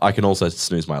 Because I can also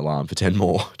snooze my alarm for 10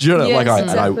 more. Do you know? Yes, and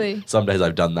exactly. some days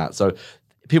I've done that. So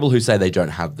people who say they don't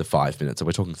have the 5 minutes, and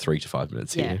we're talking 3 to 5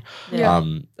 minutes Yeah. here, Yeah.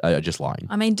 are just lying.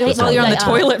 I mean, do it while you're on the They are.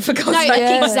 toilet for God's No, sake.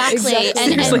 Yeah, exactly.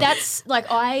 exactly. And that's like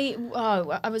I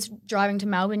was driving to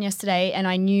Melbourne yesterday and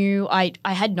I knew I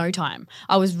had no time.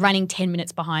 I was running 10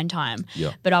 minutes behind time.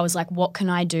 Yeah. But I was like, what can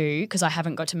I do? Because I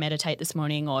haven't got to meditate this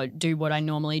morning or do what I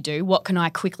normally do. What can I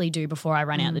quickly do before I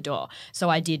run out the door? So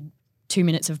I did 2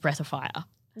 minutes of breath of fire,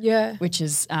 yeah. which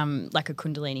is like a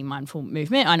Kundalini mindful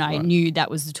movement. And I knew that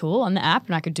was the tool on the app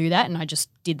and I could do that. And I just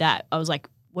did that. I was like,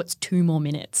 what's 2 more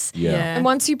minutes? Yeah. And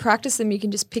once you practice them, you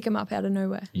can just pick them up out of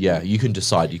nowhere. Yeah, you can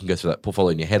decide. You can go through that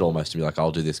portfolio in your head almost and be like,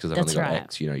 I'll do this because I've That's only got right.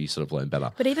 X. You sort of learn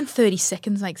better. But even 30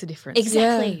 seconds makes a difference.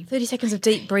 Exactly. 30 seconds of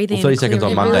deep breathing. Well, 30 seconds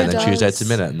on clearing Monday, your and then really mind. Tuesday does. it's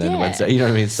a minute, and then Yeah. Wednesday, you know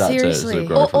what I mean? Start to Seriously. sort of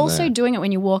grow Or from also there. doing it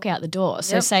when you walk out the door.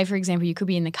 So Yep. say, for example, you could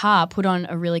be in the car, put on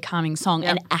a really calming song Yep.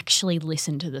 and actually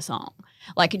listen to the song.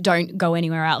 Like don't go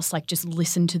anywhere else. Like just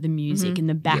listen to the music and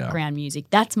the background music.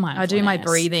 That's I mindfulness. do my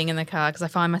breathing in the car because I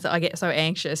find myself, I get so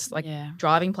anxious, like Yeah.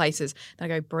 driving places. Then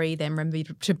I go breathe and remember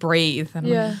to breathe. And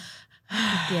I'm Yeah.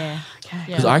 Yeah.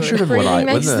 Because I actually remember Breathing when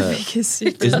makes the the biggest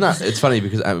difference. isn't that it's funny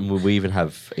because we even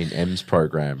have in M's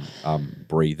program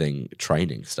breathing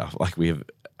training stuff. Like we have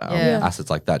Yeah. assets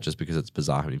like that just because it's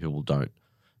bizarre how many people don't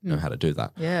know how to do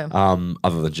that. Yeah.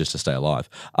 Other than just to stay alive.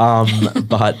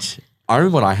 But I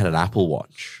remember when I had an Apple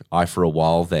Watch, I for a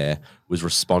while there was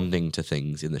responding to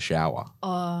things in the shower.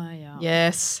 Oh, yeah.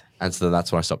 Yes. And so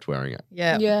that's when I stopped wearing it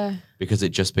Yeah. Yeah. because it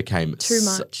just became Too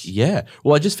much. Yeah.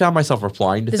 Well, I just found myself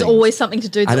replying to There's things. always something to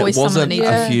do. There's and it always someone that wasn't needs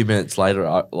Yeah. a few minutes later,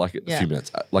 a Yeah. few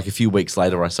minutes, like a few weeks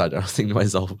later, I was thinking to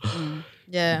myself,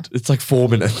 Yeah. it's like 4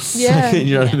 minutes. Yeah.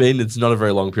 You know what I mean? It's not a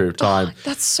very long period of time.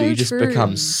 That's so you just true.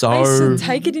 become so. Mason,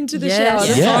 take it into the shower.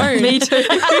 The Yeah. phone. Me too.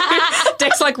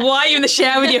 Deck's like, why are you in the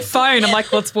shower with your phone? I'm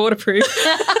like, well, it's waterproof.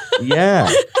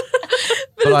 Yeah.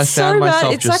 But I it's so found bad.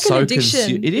 myself It's just like an so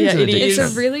addiction. It is Yeah, an it is. It's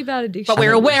addiction. a really bad addiction. But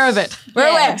we're aware of it. We're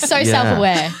aware. So Yeah.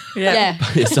 self-aware. Yeah.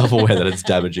 Yeah. Self-aware that it's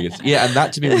damaging. Yeah, and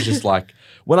that to me was just like,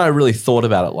 when I really thought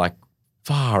about it, like,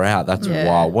 far out, that's Yeah.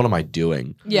 wild. What am I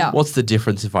doing? Yeah. What's the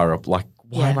difference if I,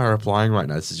 why am I replying right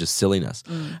now? This is just silliness.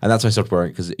 And that's why I stopped wearing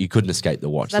it because you couldn't escape the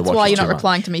watch. That's the watch why was you're not too much.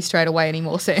 replying to me straight away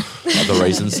anymore, Sam. Other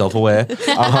reasons, self-aware.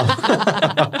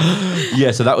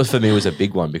 Yeah, so that was for me was a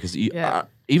big one because Yeah.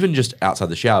 even just outside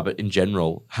the shower, but in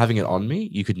general, having it on me,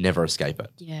 you could never escape it.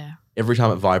 Yeah. Every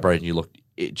time it vibrated and you looked,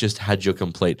 it just had your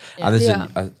complete. And this Yeah.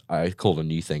 is I call it a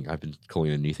new thing. I've been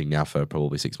calling it a new thing now for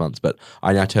probably 6 months, but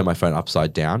I now turn my phone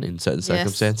upside down in certain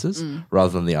circumstances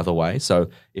rather than the other way. So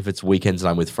if it's weekends and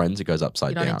I'm with friends, it goes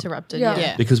upside You're not down. interrupted. Yeah. Yeah.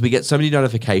 Yeah. Because we get so many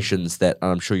notifications that,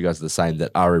 and I'm sure you guys are the same,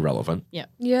 that are irrelevant. Yeah.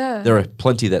 Yeah. There are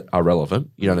plenty that are relevant,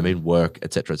 you know what I mean, work,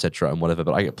 et cetera, and whatever,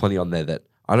 but I get plenty on there that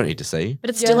I don't need to see. But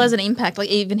it still Yeah. has an impact. Like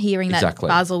even hearing that Exactly.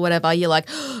 buzz or whatever, you're like,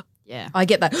 Yeah. I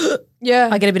get that. Yeah.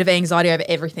 I get a bit of anxiety over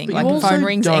everything. But Like you the also phone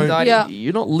rings, don't- anxiety. Yeah.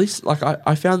 You're not listening. Like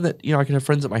I found that, I can have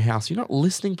friends at my house. You're not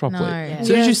listening properly. No. As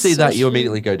soon as Yeah, you see so that, you true.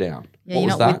 immediately go down. Yeah, What you're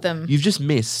was not that? with them. You've just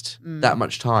missed that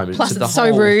much time. Plus, the it's so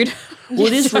whole- rude. Well,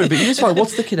 it is rude, but you just like,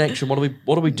 what's the connection? What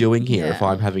are we doing here? Yeah. If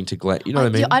I'm having to you know what I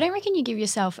mean? I don't reckon you give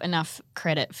yourself enough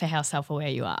credit for how self-aware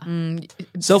you are.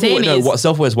 Self-aware. Sam No, is.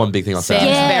 Self-aware is one big thing I'll say. Sam's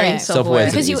Yeah. very Self-aware self-aware.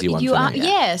 is an Because easy one you for are, me.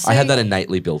 yeah. So I had that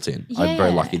innately built in. I'm very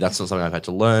Yeah. lucky. That's not something I've had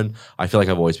to learn. I feel like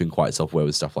I've always been quite self-aware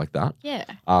with stuff like that. Yeah.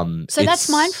 It's- So that's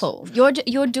mindful. You're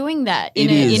doing that in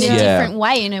It a is, in a yeah. different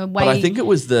way. In a way. But I think it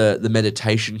was the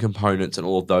meditation components and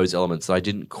all of those elements that I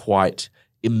didn't quite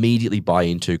immediately buy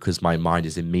into because my mind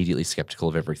is immediately skeptical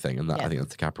of everything, and that I Yeah. think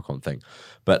that's the Capricorn thing.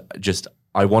 But just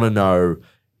I want to know,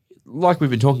 like we've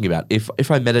been talking about,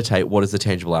 if I meditate, what is the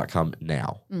tangible outcome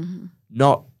now?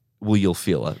 Not will you'll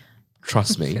feel it.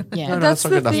 Trust me. Yeah. No, That's that's not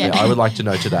the good enough for me. thing. I would like to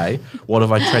know today, what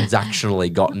have I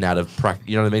transactionally gotten out of practice?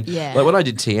 You know what I mean? Yeah. Like when I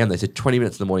did TM, they said 20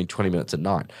 minutes in the morning, 20 minutes at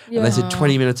night. And they said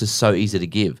 20 minutes is so easy to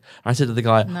give. I said to the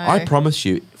guy, I promise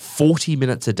you, 40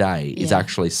 minutes a day is Yeah.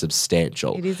 actually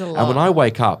substantial. It is a And when I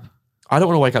wake up, I don't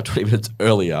want to wake up 20 minutes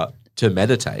earlier to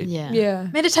meditate. yeah. Yeah.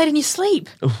 Meditate in your sleep.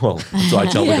 Well, so I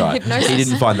tell the guy. hypnosis. He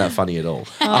didn't find that funny at all.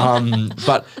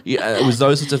 But yeah, it was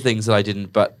those sorts of things that I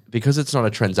didn't. But because it's not a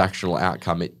transactional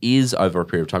outcome, it is over a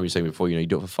period of time. You were saying before, you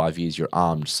do it for 5 years, you're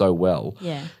armed so well.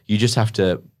 Yeah. You just have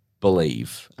to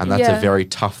believe. And that's Yeah. a very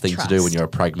tough thing to do when Trust. you're a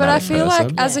pragmatic But I feel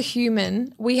person. like as a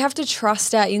human, we have to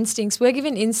trust our instincts. We're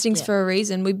given instincts for a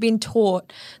reason. We've been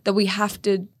taught that we have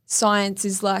to, science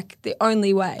is like the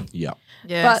only way. Yeah.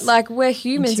 Yes. But like we're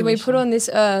humans and we put on this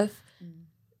earth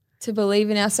to believe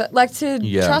in ourselves, like to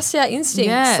Yeah. trust our instincts.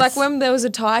 Yes. Like when there was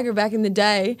a tiger back in the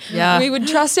day, Yeah. we would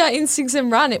trust our instincts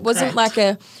and run. It wasn't like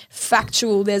a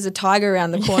factual, there's a tiger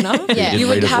around the corner. Yeah. You You didn't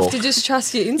would read a have book. to just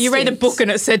trust your instincts. you read a book and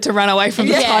it said to run away from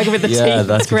the Yeah. tiger with the Yeah, teeth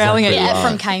that's growling exactly at you. Yeah,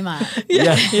 right. from Kmart.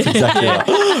 Yeah, exactly.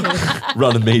 right.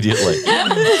 Run immediately.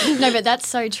 No, but that's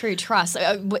so true. Trust.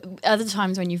 Other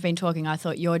times when you've been talking, I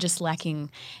thought you're just lacking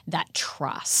that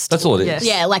trust. That's all it is. Yes.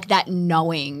 Yeah, like that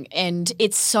knowing. And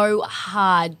it's so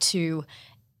hard to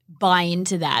buy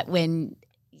into that when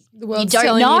The world's don't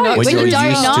telling know. you not When When you're you don't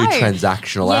used know. to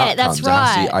transactional Yeah, outcomes, that's it has to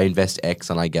be, right. I invest X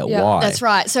and I get Yeah. Y. That's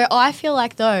right. So I feel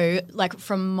like though, like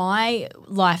from my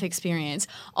life experience,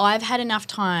 I've had enough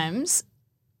times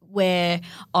where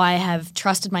I have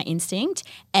trusted my instinct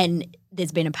and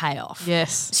there's been a payoff.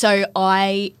 Yes. So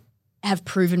I have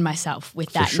proven myself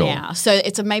with that sure. now. So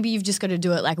it's maybe you've just got to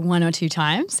do it like 1 or 2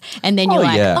 times and then Oh, you're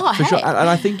like, yeah, oh, for hey. sure. And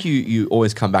I think you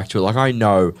always come back to it. Like I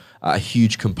know a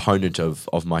huge component of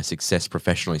my success,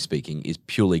 professionally speaking, is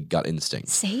purely gut instinct.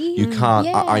 See? You can't.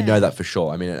 I Yeah. know that for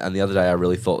sure. I mean, and the other day I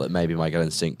really thought that maybe my gut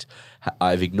instinct.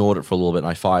 I've ignored it for a little bit, and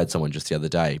I fired someone just the other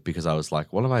day because I was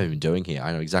like, "What am I even doing here?"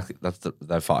 I know exactly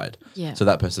they're fired. Yeah. So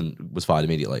that person was fired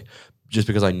immediately, just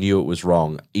because I knew it was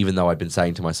wrong, even though I'd been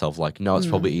saying to myself like, "No, it's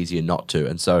probably easier not to."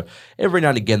 And so every now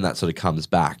and again, that sort of comes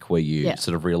back where you Yeah.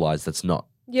 sort of realize that's not.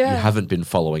 Yeah. You haven't been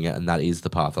following it, and that is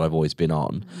the path that I've always been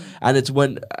on. And it's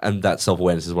and that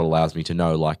self-awareness is what allows me to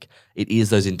know, like, it is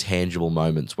those intangible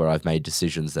moments where I've made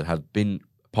decisions that have been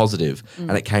positive,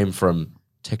 and it came from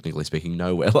technically speaking,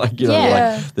 nowhere. Like, you know,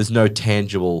 Yeah. like there's no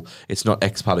tangible, it's not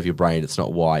X part of your brain, it's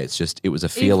not Y, it's just, it was a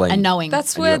feeling. And knowing.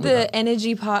 That's And where you went with the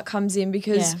energy part comes in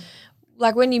because, Yeah.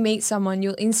 like, when you meet someone,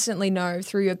 you'll instantly know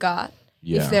through your gut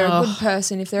Yeah. if they're a good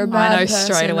person, if they're a bad I know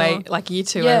person. straight away. or- Like you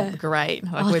two Yeah. are great.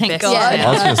 Like Oh, we're thank best God. friends.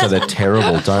 I was going to say they're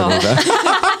terrible, don't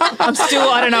either. I'm still.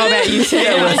 I don't know about you two. We're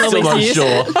after all still not these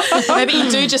years. sure. Maybe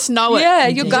you do just know it. Yeah,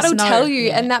 You your do gut just will know tell it. you,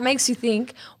 and that makes you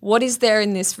think, what is there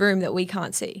in this room that we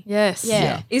can't see? Yes. Yeah.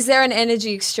 Yeah. Is there an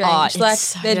energy exchange? Oh, it's like,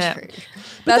 so they're- true.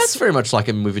 But that's very much like,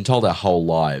 I mean, we've been told our whole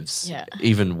lives, Yeah.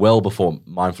 even well before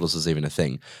mindfulness was even a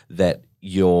thing, that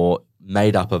you're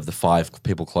made up of the 5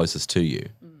 people closest to you.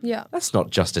 yeah. That's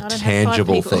not just a don't have 5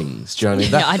 tangible people. things. Do you know what I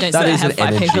mean? Yeah, I don't that say I is have an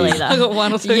 5 people energy. I either. got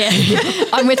 1 or 2. Yeah,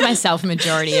 I'm with myself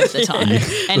majority of the time,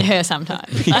 and her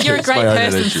sometimes. You're a It's great my own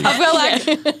person. energy. I've got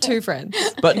like 2 friends.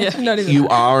 But Not even you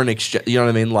that. are an exchange. You know what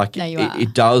I mean? Like No, you it, are.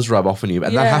 it does rub off on you,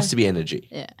 and that Yeah. has to be energy.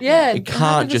 Yeah. Yeah. It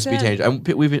can't just be 100%.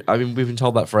 tangible. And we've been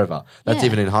told that forever. That's Yeah.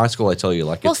 even in high school. I tell you,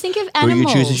 like, Well, it's think of who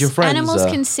animals. you choose as your friends. Animals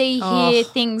can see, Oh. hear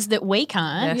things that we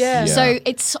can't. Yes. Yeah. So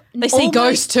it's They see almost-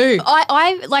 ghosts too.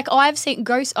 I've seen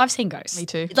ghosts. I've seen ghosts. Me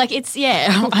too. Like it's I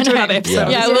do know. another episode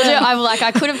Yeah, of we'll this. do. I'm like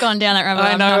I could have gone down that rabbit.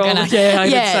 I I'm know, not gonna. yeah, I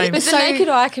did same. But So the naked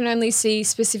eye can only see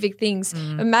specific things.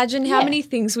 Imagine how Yeah. many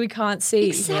things we can't see.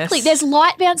 Exactly. Yes. There's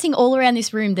light bouncing all around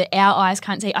this room that our eyes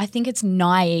can't see. I think it's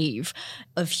naive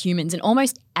of humans and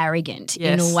almost arrogant in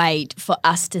Yes. a way for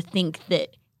us to think that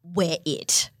we're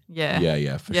it. Yeah.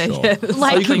 Yeah, for Yeah, sure. yeah, there's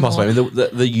Like, you something couldn't possibly. I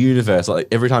mean, the universe. Like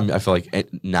every time I feel like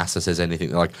NASA says anything,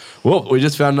 they're like, "Well, we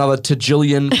just found another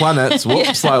tajillion planets.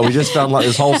 Whoops! Like we just found like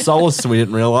this whole solar system we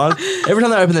didn't realize." Every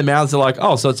time they open their mouths, they're like,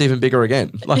 "Oh, so it's even bigger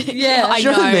again." Like, Yeah. do you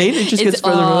know what I mean? It just It's- gets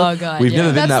further. and oh, further. God, We've yeah.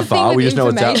 never been That's that the thing far. with We just know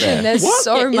what's out information. there. There's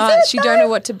so Is much. You don't know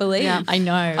what to believe. Yeah, I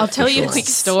know. I'll tell you a sure. quick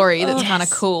story that's kind of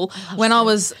Yes. cool. When I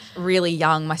was really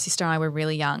young, my sister and I were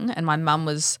really young, and my mum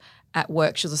was at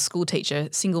work. She was a school teacher,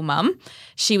 single mum.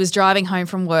 She was driving home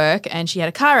from work and she had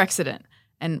a car accident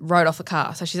and rode off a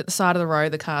car. So she's at the side of the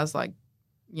road. The car's like,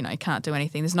 you know, can't do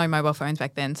anything. There's no mobile phones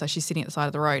back then. So she's sitting at the side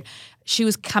of the road. She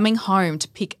was coming home to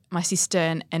pick my sister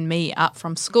and me up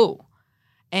from school.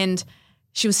 And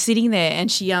she was sitting there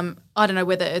and she, I don't know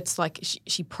whether it's like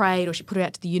she prayed or she put it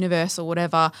out to the universe or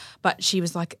whatever, but she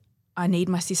was like, I need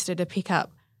my sister to pick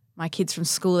up my kids from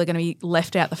school. They're going to be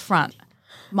left out the front.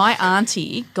 My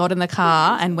auntie got in the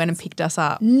car and went and picked us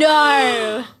up.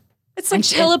 No. It's like And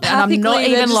telepathically. I'm not they're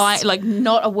even just- like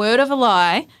not a word of a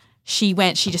lie. She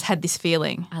just had this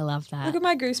feeling. I love that. Look at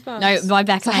my goosebumps. No, my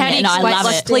back. So how do you no, I explain, love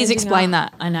like, it. please Standing explain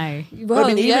up. that. I know. Well,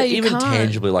 I mean, yeah, you even can't.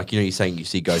 tangibly, like, you know, you're saying you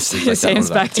see ghosts, things like that.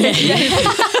 Sam's all of back that.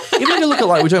 to Even if you look at,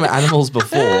 like, we were talking about animals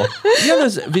before. You know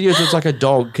those videos where it's like a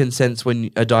dog can sense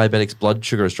when a diabetic's blood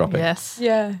sugar is dropping? Yes.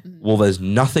 Yeah. Well, there's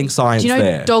nothing science Do you know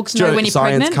there. dogs Do you know when you're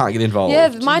science pregnant? can't get involved. Yeah,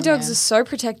 my dogs are so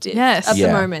protective Yes. at Yeah.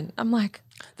 the moment. I'm like,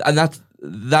 And that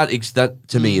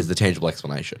to me is the tangible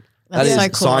explanation. That's that is so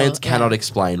cool, science yeah. cannot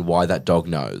explain why that dog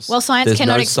knows. Well, science There's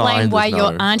cannot no explain sign, why there's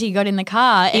your no- auntie got in the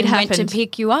car and went to happened.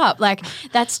 pick you up. Like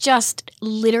that's just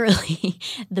literally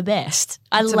the best.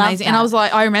 I It's love amazing. that. And I was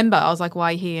like, I remember, I was like, why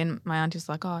are you here? And my auntie was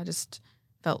like, oh, I just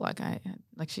felt like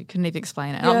she couldn't even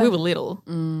explain it. And Yeah. we were little.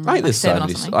 I think there's so 7 or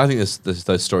many. something. I think there's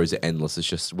those stories are endless. It's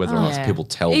just whether or not Yeah. people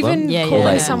tell even them. Yeah,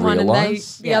 calling yeah. someone and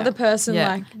realise. the other person Yeah.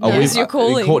 like Oh, knows you're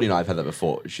calling. Courtney and I have had that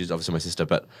before. She's obviously my sister,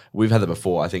 but we've had that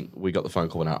before. I think we got the phone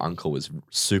call when our uncle was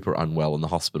super unwell in the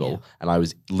hospital, and I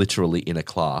was literally in a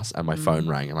class, and my phone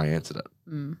rang, and I answered it.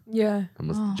 Yeah. And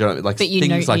was, do you know what I mean? Like But you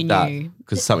things know- like you that, knew.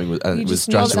 because something was, and You it was just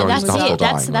know just that going that's to the it. hospital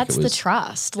That's dying. that's like it the was,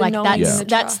 trust. The Like knowing that's and the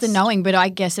that's the trust. knowing. But I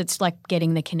guess it's like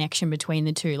getting the connection between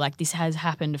the two. Like this has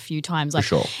happened a few times. Like,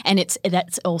 sure. And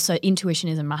that's also intuition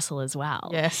is a muscle as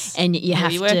well. Yes. And you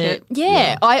have you to. work it.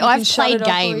 Yeah. can I've shut played it off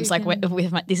or games you like can-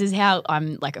 with my. This is how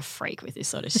I'm like a freak with this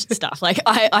sort of stuff. Like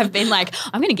I've been like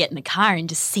I'm going to get in the car and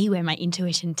just see where my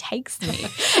intuition takes me.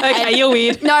 Okay, you're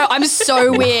weird. No, I'm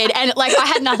so weird, and like I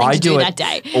had nothing I to do do it that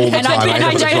day, all the and time. I I end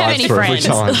up at don't the have any drive-thru every friends.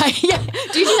 time. Like, yeah,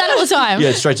 do you do that all the time?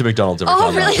 Yeah, straight to McDonald's every Oh,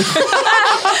 time. really? mate.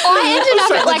 I ended up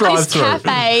Straight at the like this drive-thru.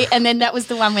 cafe, and then that was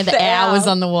the one where the owl owl. was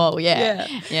on the wall. Yeah,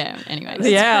 Yeah. yeah. Anyway,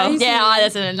 Yeah. crazy. yeah.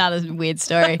 That's another weird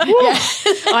story. yeah.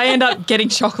 I end up getting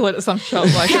chocolate at some shop.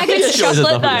 Like, How good's She always ends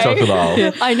chocolate up though? with chocolate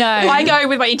aisle. I know. I go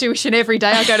with my intuition every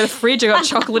day. I go to the fridge. I got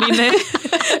chocolate in there.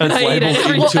 And I eat labeled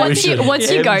it. intuition.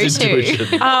 what's your M's go-to?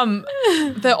 intuition.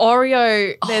 The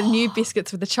Oreo, they're new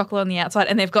biscuits with the chocolate on the outside,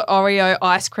 and they've got Oreo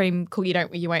ice cream cookie.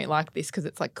 You won't like this because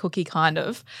it's like cookie kind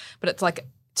of, but it's like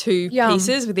 2 Yum.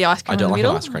 pieces with the ice cream I don't in the like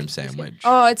middle. an ice cream sandwich.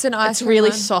 Oh, it's an ice It's cream really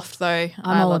one. soft though. I'm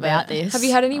I all love about it. this. Have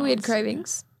you had any weird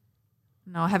cravings?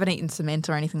 No, I haven't eaten cement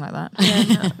or anything like that.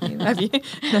 Yeah, Have you?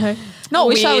 No. Not I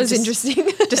wish I weird, was just-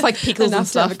 interesting. Just like pickles and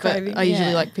Enough to have stuff. a But craving. I usually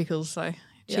Yeah. like pickles, so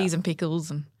cheese and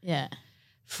pickles and Yeah.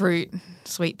 fruit,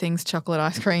 sweet things, chocolate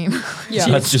ice cream. Yeah.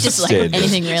 That's just like standard.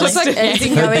 anything really. Just like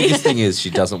anything Her yummy. biggest thing is she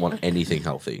doesn't want anything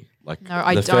healthy. Like No,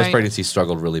 I the don't. first pregnancy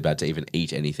struggled really bad to even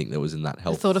eat anything that was in that The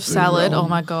health. thought of food salad, realm. oh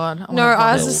my God. No,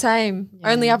 I was vomit. the same.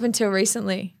 Only up until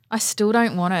recently. I still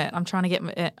don't want it. I'm trying to get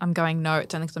it. I'm going, no,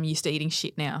 it's only because I'm used to eating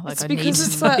shit now. Like It's I need because to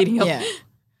it's start like- eating healthy.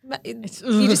 Yeah.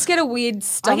 You just get a weird I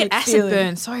stomach get acid feeling.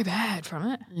 burn so bad from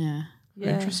it. Yeah.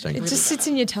 Yeah. Interesting. It just sits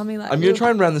in your tummy like. I'm going to ugh. try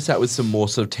and round this out with some more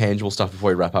sort of tangible stuff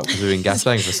before we wrap up because we've been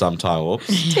gaslighting for some time.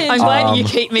 Whoops. I'm glad you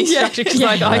keep me structured because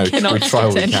like, I No, cannot we try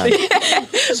what we stick to can. anything.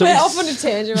 So We're we, off on a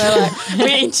tangent. We're like,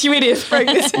 We're intuitive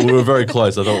pregnancy. we were very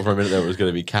close. I thought for a minute there it was going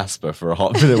to be Casper. For a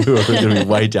hot minute we were going to be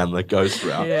way down the ghost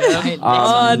route.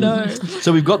 oh no.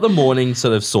 So we've got the morning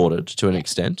sort of sorted to an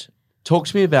extent. Talk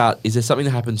to me about, is there something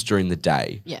that happens during the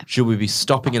day? Yeah. Should we be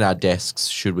stopping at our desks?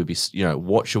 Should we be,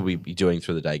 what should we be doing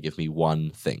through the day? Give me one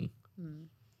thing.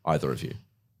 Either of you.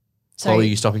 So Chloe, are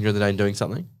you stopping during the day and doing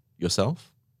something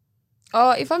yourself?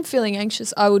 Oh, if I'm feeling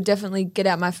anxious, I would definitely get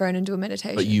out my phone and do a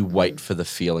meditation. But you wait for the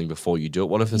feeling before you do it?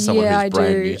 What if there's someone yeah, who's brand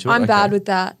I do. new to it? I'm Okay. bad with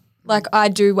that. Like I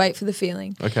do wait for the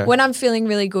feeling. Okay. When I'm feeling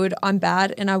really good, I'm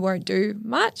bad and I won't do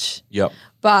much. Yep.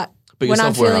 But But when you're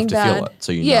I'm self-aware feeling enough to bad, feel it,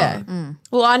 so you yeah. know.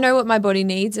 Well, I know what my body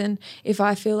needs, and if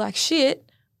I feel like shit,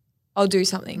 I'll do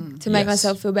something to make Yes.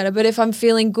 myself feel better. But if I'm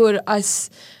feeling good,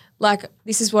 like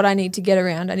this is what I need to get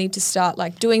around. I need to start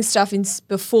like doing stuff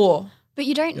before. But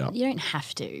you don't Yeah. you don't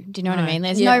have to. Do you know what I mean?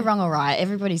 There's Yeah. no wrong or right.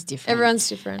 Everybody's different. Everyone's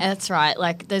different. That's right.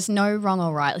 Like there's no wrong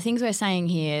or right. The things we're saying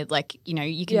here, like, you know,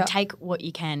 you can Yeah. take what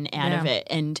you can out of Yeah. it.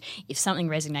 And if something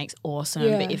resonates, awesome.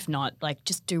 Yeah. But if not, like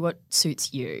just do what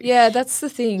suits you. Yeah, that's the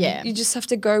thing. Yeah. You just have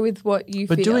to go with what you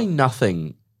But feel. doing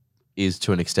nothing is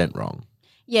to an extent wrong.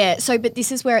 Yeah, so but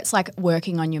this is where it's like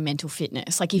working on your mental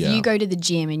fitness. Like if Yeah. you go to the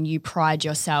gym and you pride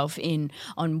yourself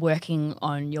on working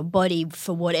on your body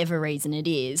for whatever reason it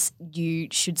is, you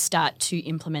should start to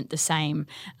implement the same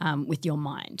with your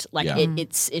mind. Like Yeah.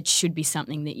 it should be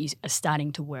something that you are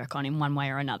starting to work on in one way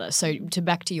or another. So to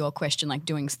back to your question, like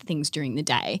doing things during the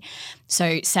day.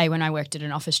 So say when I worked at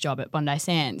an office job at Bondi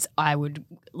Sands, I would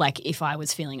like if I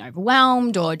was feeling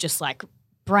overwhelmed or just like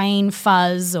brain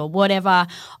fuzz or whatever,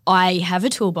 I have a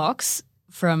toolbox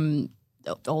from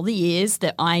all the years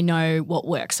that I know what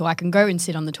works. So I can go and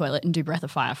sit on the toilet and do Breath of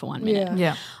Fire for 1 minute.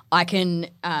 Yeah. Yeah. I can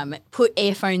put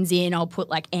earphones in. I'll put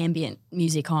like ambient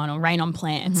music on or Rain on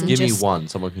Plants. And Give me just, one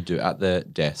someone can do at their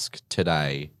desk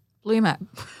today. Blue map.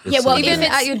 Yeah, well, Even if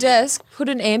it's- at your desk, put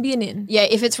an ambient in. Yeah,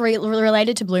 if it's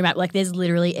related to Blue Map, like there's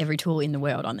literally every tool in the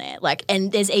world on there. Like,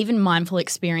 and there's even mindful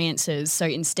experiences. So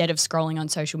instead of scrolling on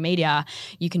social media,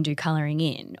 you can do coloring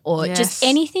in or Yes. just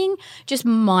anything, just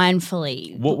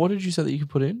mindfully. What did you say that you could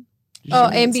put in? Oh,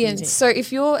 Ambience ambience. music. So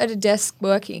if you're at a desk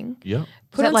working, Yeah.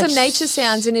 put that on like some nature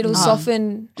sounds and it'll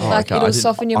soften, Oh, like okay. I it'll didn't-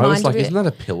 soften your I was mind like, a bit. isn't that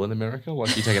a pill in America?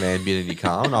 Like you take an ambient and you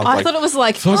calm. And I was I like, thought it was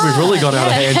like, fuck, we've really gone out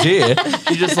of hand here.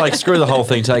 You just like screw the whole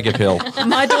thing, take a pill.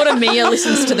 my daughter Mia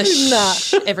listens to the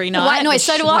shh every night. White noise,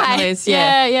 The so do white I. noise,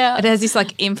 Yeah, yeah. It has this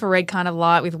like infrared kind of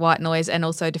light with white noise and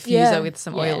also diffuser Yeah. with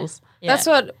some Yeah. oils. Yeah. That's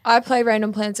what I play Rain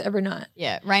on Plants every night.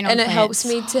 Yeah, Rain on And it Plants. helps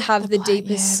me to have the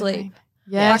deepest sleep.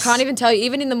 Yeah. I can't even tell you.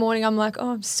 Even in the morning, I'm like, oh,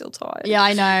 I'm still tired. Yeah,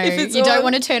 I know. If it's You don't on.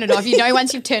 want to turn it off. You know,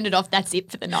 once you've turned it off, that's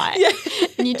it for the night.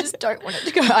 And you just don't want it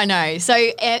to go. I know. So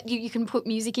you can put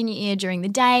music in your ear during the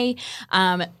day.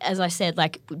 As I said,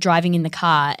 like driving in the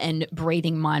car and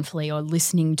breathing mindfully or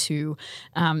listening to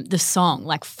the song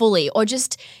like fully or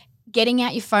just getting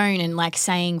out your phone and like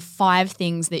saying 5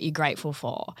 things that you're grateful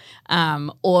for.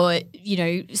 Or, you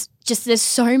know, just there's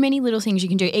so many little things you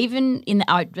can do. Even in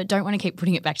the, I don't want to keep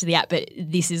putting it back to the app, but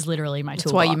this is literally my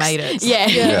toolbox. why you made it. Yeah,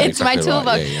 Yeah, it's my exactly right.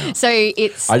 toolbox. Yeah, yeah. So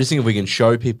it's I just think if we can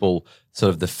show people sort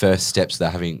of the first steps they're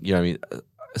having, you know, what I mean,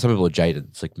 some people are jaded.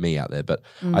 It's like me out there, but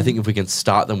I think if we can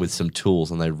start them with some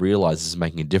tools and they realize this is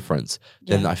making a difference,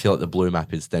 then I feel like the Blue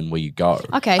Map is then where you go.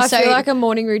 okay. I so feel like a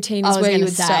morning routine I is was where you gonna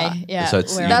would say, start. yeah, So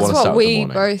it's- where you That's wanna what start with the we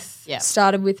morning. both Yeah.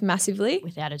 started with massively.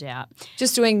 without a doubt.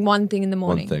 Just doing one thing in the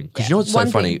morning. One thing. Because you know what's so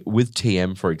One funny? thing. With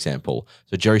TM, for example,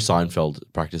 so Jerry Seinfeld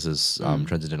practices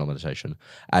transcendental meditation.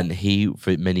 And he,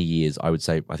 for many years, I would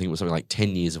say, I think it was something like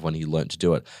 10 years of when he learned to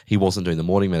do it, he wasn't doing the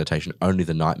morning meditation, only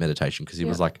the night meditation, because he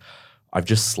was like, I've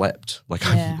just slept. Like,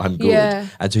 Yeah. I'm good. Yeah.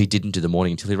 And so he didn't do the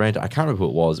morning until he ran. I can't remember who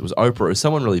it was. It was Oprah. It was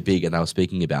someone really big, and they were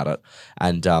speaking about it.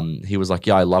 And he was like,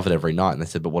 yeah, I love it every night. And they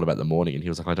said, but what about the morning? And he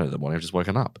was like, I don't do the morning. I've just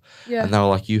woken up. Yeah. And they were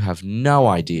like, you have no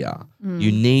idea.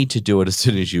 You need to do it as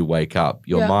soon as you wake up.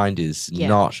 Your Yeah. mind is Yeah.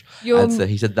 not. Your- And so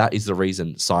he said that is the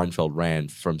reason Seinfeld ran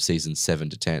from season 7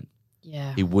 to 10.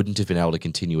 Yeah. He wouldn't have been able to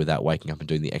continue without waking up and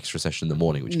doing the extra session in the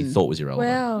morning, which he thought was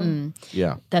irrelevant. Wow.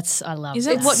 Yeah. I love Is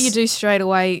that. it what you do straight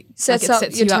away? Sets it up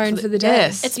sets your you up tone for the day.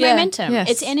 Yes. It's Yeah. momentum. Yes.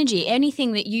 It's energy.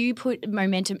 Anything that you put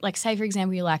momentum, like say for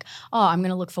example, you're like, oh, I'm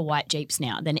going to look for white Jeeps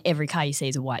now. Then every car you see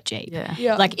is a white Jeep. Yeah.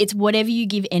 Yeah. Like it's whatever you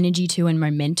give energy to and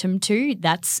momentum to,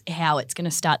 that's how it's going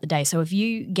to start the day. So if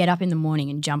you get up in the morning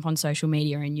and jump on social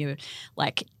media and you're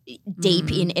like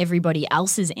deep in everybody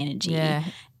else's energy, Yeah.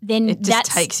 then It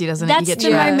just takes you, doesn't it? You That's get the to-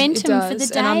 Yeah, it momentum for the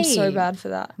does, day. And I'm so bad for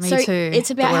that. Me So too.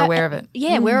 it's about but we're how- aware of it.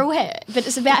 Yeah, we're aware. But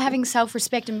it's about having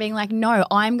self-respect and being like, no,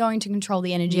 I'm going to control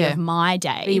the energy Yeah. of my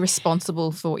day. Be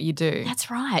responsible for what you do.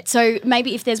 That's right. So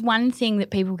maybe if there's one thing that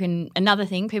another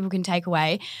thing people can take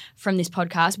away from this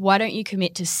podcast, why don't you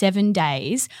commit to 7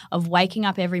 days of waking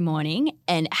up every morning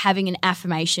and having an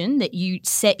affirmation that you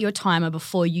set your timer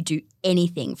before you do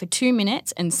anything for 2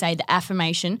 minutes and say the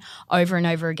affirmation over and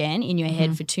over again in your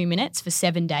head for 2 minutes for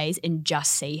 7 days and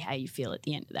just see how you feel at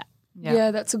the end of that.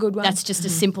 Yeah, that's a good one. That's just a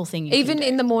simple thing you Even can do.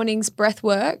 in the mornings, breath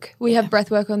work. We have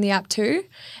breath work on the app too.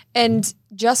 And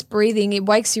just breathing, it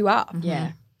wakes you up.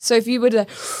 Yeah. So if you were to,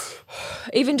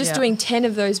 even just Yeah. doing 10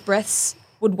 of those breaths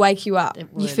would wake you up.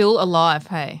 You feel alive,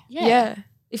 hey? Yeah.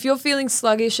 If you're feeling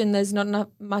sluggish and there's not enough,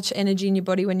 much energy in your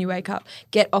body when you wake up,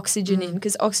 get oxygen in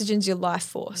because oxygen's your life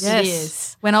force. Yes.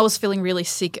 is. When I was feeling really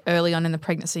sick early on in the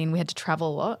pregnancy and we had to travel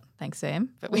a lot, thanks Sam,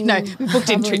 but we booked in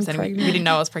travelling trips and we pregnant. didn't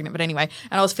know I was pregnant. But anyway,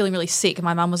 and I was feeling really sick and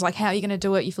my mum was like, how are you going to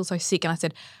do it? You feel so sick. And I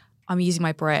said, I'm using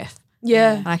my breath.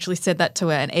 Yeah. And I actually said that to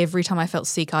her. And every time I felt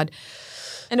sick, I'd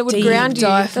And it would deep ground you.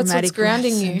 That's what's diaphragmatic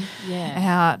grounding breaths you. and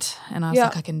out. And I was Yeah.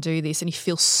 like, I can do this. And you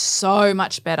feel so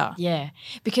much better. Yeah.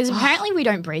 Because apparently we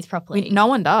don't breathe properly. No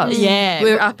one does. Yeah.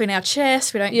 We're up in our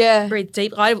chest. We don't Yeah. breathe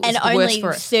deep. I was and the worst only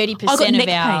for it. 30% I got of neck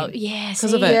our pain yeah, 'cause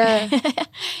of see? it. Yeah.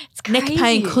 It's crazy. Neck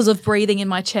pain because of breathing in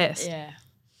my chest. yeah.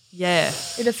 Yeah,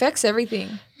 It affects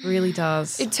everything. really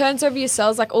does. It turns over your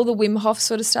cells, like all the Wim Hof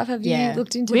sort of stuff. Have Yeah. you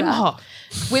looked into Wim that? Hof.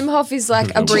 Wim Hof is like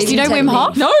a breathing Do you know Wim technique.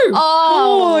 Hof? No.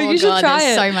 Oh, you should God, try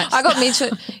there's it. so much I got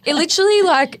mentioned. It literally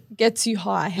like gets you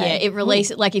high. Yeah, Hey? it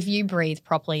releases like if you breathe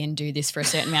properly and do this for a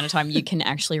certain amount of time, you can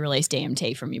actually release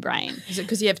DMT from your brain. Is it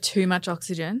because you have too much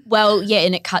oxygen? Well, yeah,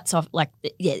 and it cuts off like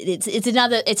it's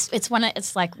another it's one of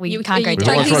it's like we can't go you We've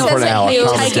down. only He run for says an that hour. he'll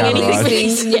Calm us take down, any of alright?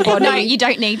 these things in your body. No, you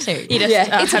don't need to.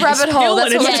 Yeah, it's a rabbit hole.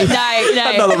 That's what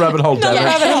Yeah, no, Another rabbit hole, damn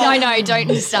it. no,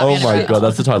 don't start. Oh me on a my rabbit god, hole.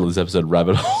 that's the title of this episode,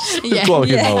 Rabbit Hole. Yeah.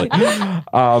 Chloe and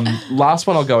Molly. Last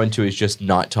one I'll go into is just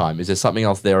nighttime. Is there something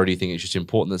else there, or do you think it's just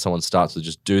important that someone starts to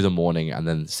just do the morning and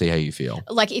then see how you feel?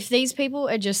 Like if these people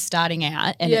are just starting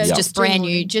out and Yeah, it's yeah. just do the brand new,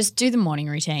 morning. just do the morning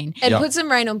routine. And Yeah. put some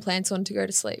rain on plants on to go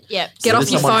to sleep. Yeah, Get Where off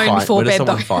does your someone phone find- before where does bed,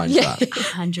 someone though. find Yeah. that?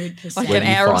 100%. Like Where an do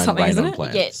you hour or find something, rain isn't on it?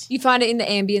 plants? Yes. You find it in the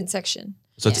ambient section.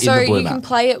 So it's So in the blue you map. can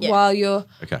play it Yeah. while you're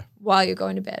Okay.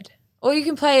 going to bed. Or you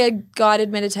can play a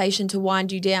guided meditation to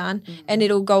wind you down and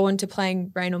it'll go on to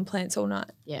playing rain on plants all night.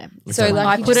 Yeah. So like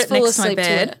I you put just it fall next to my asleep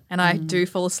bed it. and I do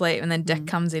fall asleep and then Deck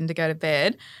comes in to go to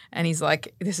bed and he's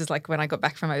like, this is like when I got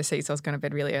back from overseas, so I was going to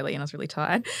bed really early and I was really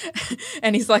tired.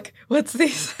 And he's like, what's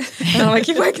this? And I'm like,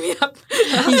 you wake me up.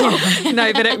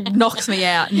 No, but it knocks me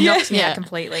out Yeah.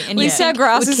 completely. And Lisa, you our think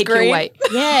grass it would is kick you green. awake.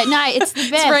 Yeah, no, it's the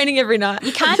best. It's raining every night.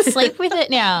 You can't sleep with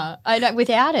it now. I don't,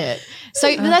 without it.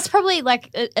 So but that's probably like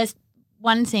a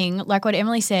one thing, like what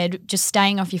Emily said, just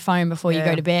staying off your phone before you Yeah.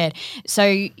 go to bed. So,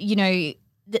 you know,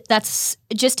 that's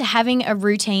just having a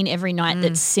routine every night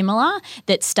that's similar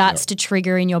that starts to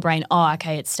trigger in your brain, oh,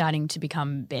 okay, it's starting to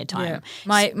become bedtime.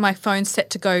 My phone's set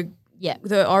to go Yeah.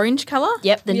 the orange colour.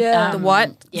 Yep. Yeah. The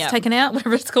white yeah. is taken out,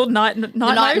 whatever it's called, night The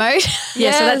night mode.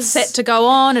 Yeah, so that's Yes. set to go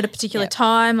on at a particular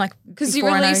time, like Because you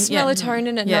before I know- release yeah.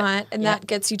 melatonin at Yeah. night and that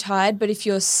gets you tired. But if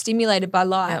you're stimulated by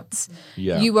lights,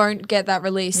 Yeah. you won't get that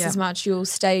release Yeah. as much. You'll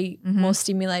stay more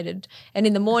stimulated. And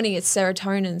in the morning, it's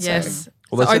serotonin. Yes.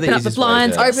 Well, they So say open the up the easiest way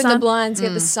blinds, to- So open the sun. blinds,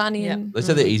 get the sun in. They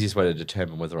say the easiest way to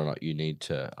determine whether or not you need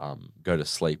to go to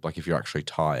sleep, like if you're actually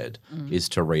tired, is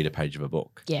to read a page of a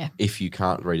book. Yeah. If you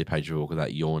can't read a page of a book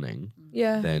without yawning,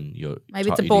 Yeah. then you're Maybe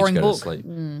it's a you need to boring go to book. sleep.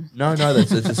 No,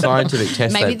 it's a scientific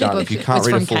test Maybe they've the done. book If you can't was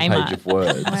read a from full Kmart. page of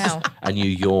words Wow. and you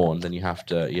yawn, then you have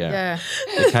to, Yeah.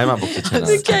 The Kmart book's a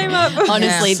 10 out of 10.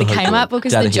 Honestly, the So Kmart good. book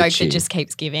is Data the joke hits you. that just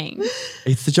keeps giving.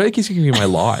 It's the joke he's giving me my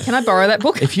life. Can I borrow that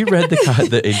book? If you read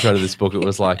the intro to this book, it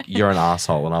was like, you're an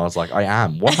asshole. And I was like, I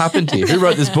am. What happened to you? Who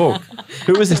wrote this book?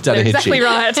 Who was this Data Exactly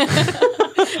right. Did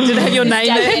it have your name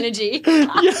Dad there? energy.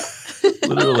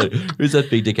 Literally. Who's that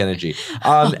big dick energy?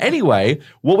 Anyway,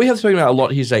 what we have spoken about a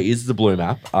lot here today is the Bloom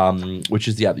app, which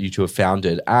is the app that you two have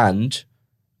founded. And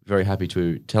very happy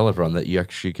to tell everyone that you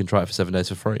actually can try it for 7 days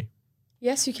for free.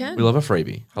 Yes, you can. We love a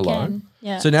freebie. Hello.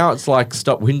 Yeah. So now it's like,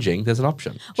 stop whinging. There's an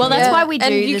option. Well, that's why we do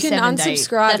and you the can 7 day.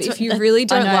 unsubscribe That's if what- you that- really I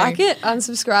don't know. like it.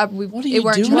 Unsubscribe. What are it you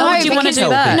won't doing? charge No, you. do you wanna because- do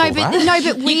that? No, People but that?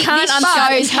 no, but You can't this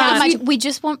unsubscribe. shows how You much can't. we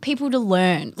just want people to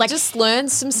learn. Like Just learn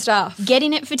some stuff. get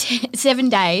in it for 7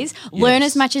 days, learn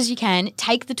Yes. as much as you can,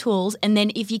 take the tools, and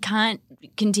then if you can't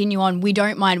continue on, we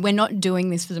don't mind. We're not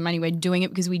doing this for the money. We're doing it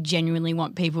because we genuinely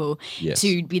want people Yes.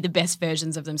 to be the best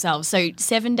versions of themselves. So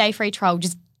 7 day free trial,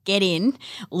 just get in,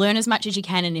 learn as much as you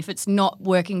can, and if it's not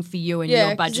working for you and Yeah, your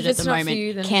 'cause budget if at it's the not for moment,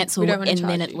 you, then cancel, we don't wanna and then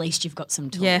charge at you. least you've got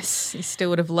some tools. Yes, you still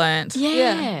would have learned.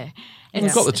 Yeah.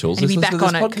 We've got the tools. And be Let's back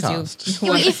listen on to it this because podcast.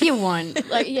 you. Yeah, if you want.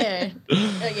 Like, yeah.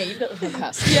 Yeah, you've got the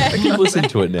podcast. Yeah. Keep listening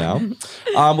to it now.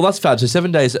 Well, that's fab. So 7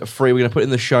 days free. We're going to put in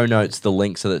the show notes the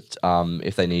link so that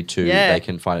if they need to, Yeah. they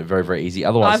can find it very, very easy.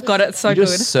 Otherwise, I've got it so you're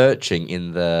good. just searching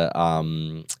in the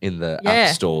Yeah.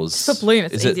 app stores. Just for Bloom,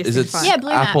 it's is the it, easiest is thing it to find. Yeah,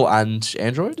 Bloom app. Apple and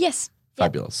Android? Yes.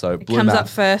 Fabulous. So Bloom Comes app up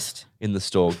first. in the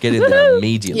store. Get in there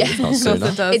immediately, if not Of course sooner.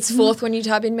 it does. It's fourth when you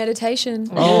type in meditation.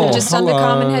 Oh, Just under hello.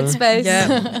 Calm and Headspace.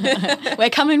 Yeah. We're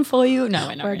coming for you. No,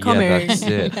 we're not. We're really. coming. Yeah, that's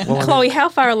it. Well, Chloe, how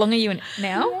far along are you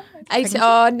now?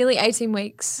 Nearly 18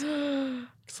 weeks.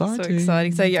 So exciting.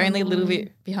 exciting. So you're only a little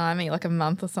bit behind me, like a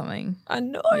month or something. I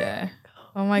know. Yeah.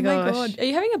 Oh my Oh gosh. my God. Are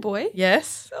you having a boy?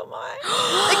 Yes. Oh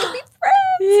my. They could be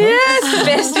friends. Yes,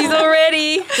 besties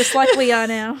already. Just like we are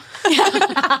now.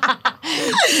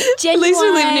 At least we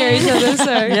live near each other,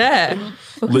 so Yeah.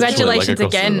 Well, Literally, like congratulations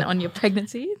across the again river. on your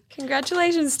pregnancy.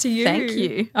 congratulations to you. Thank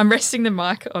you. I'm resting the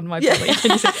mic on my belly.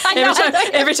 Can you see?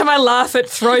 Every time I laugh, it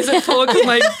throws it forward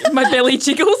because my belly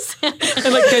jiggles and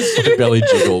like goes. My belly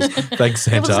jiggles. Thanks,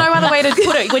 Santa. There's no other way to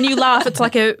put it. When you laugh, it's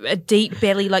like a deep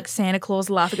belly, like Santa Claus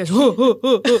laugh. It goes, "Huh, huh,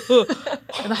 huh, huh, huh."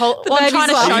 And the whole. Well, I'm baby's trying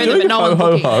to laughing. show Are you them, but doing no ho,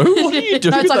 one's ho, looking. ho? What are you doing it's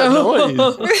with like that a noise?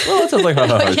 Well, it sounds like ho,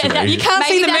 ho, ho to me. You can't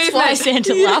Maybe see the that's movement. why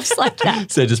Santa laughs like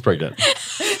that. Santa's pregnant.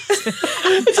 Is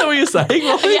that what you're saying?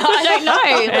 Yeah, I don't know.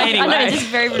 I know, Anyway. it's just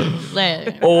very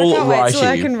All Can't wait till I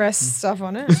righty. can rest stuff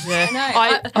on it.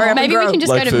 Maybe we can just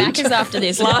Like go to food. Macca's after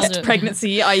this. Last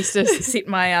pregnancy, I used to sit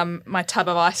my my tub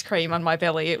of ice cream on my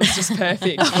belly. It was just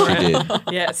perfect. You did.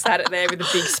 Yeah, sat it there with a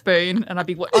big spoon, and I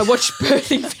watch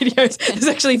birthing videos. There's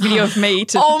actually a video of me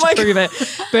to prove it.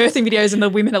 Birthing videos, and the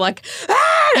women are like,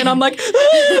 ah! And I'm like,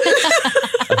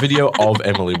 A video of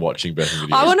Emily watching birthing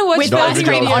videos. I want to watch with Not a ice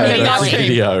video cream of on her, her that's belly a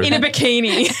video. in a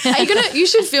bikini. Are you gonna? You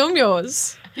should film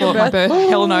yours. Well, my birth.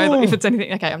 Hell no. If it's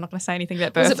anything, okay, I'm not going to say anything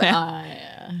about birth now.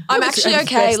 I'm It actually was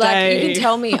okay. best Like day. you can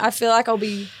tell me. I feel like I'll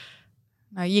be.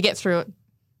 No, you get through it.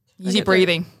 Use your get through it.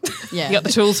 breathing. Yeah. You got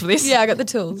the tools for this. Yeah, I got the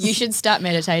tools. You should start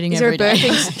meditating Is there a every day.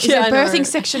 birthing? Is there a I know. birthing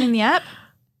section in the app?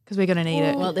 Because we're going to need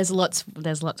it. Well, there's lots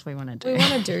we want to do. We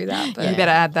want to do that, but You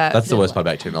better add that. That's the worst part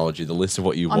about technology. The list of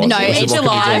what you want. no, the list of it's what a can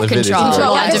be live delivered is control. very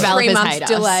Control. I have Developers 3 months hate us.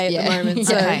 delay at Yeah. the moment.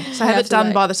 So, Okay, so have it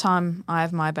done by the time I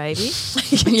have my baby.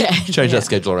 yeah. Change that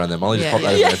schedule around there. Molly, just Yeah. pop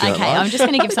that in there. if you don't Okay, I'm mind. just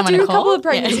going to give someone do a a couple call. of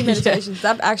pregnancy Yeah. meditations.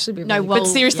 That'd actually be No, really well, But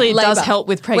seriously, it Labour. does help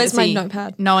with Where's pregnancy. my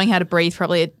notepad? Knowing how to breathe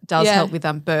properly, it does Yeah. help with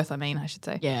birth. I should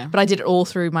say. Yeah. But I did it all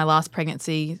through my last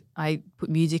pregnancy. I put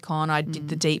music on. I did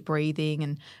the deep breathing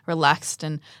and relaxed,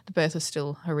 and the birth was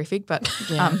still horrific. But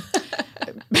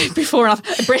before and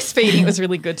after breastfeeding, it was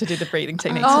really good to do the breathing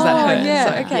techniques. 'cause that Oh, hurt. yeah,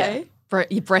 So, okay.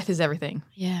 Your breath is everything.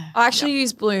 Yeah. I actually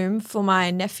use Bloom for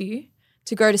my nephew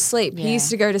to go to sleep. He Yeah. used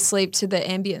to go to sleep to the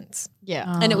ambience, Yeah.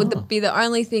 and it would be the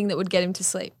only thing that would get him to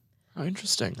sleep. Oh,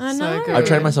 interesting. I So know. good. I've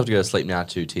trained myself to go to sleep now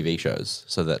to TV shows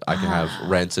so that I can have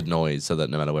rancid noise so that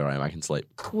no matter where I am, I can sleep.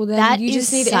 Well, then That you is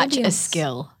just need such a ambience.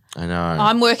 skill. I know.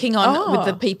 I'm working on with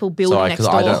the people building so next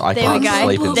because door. I There we can't go.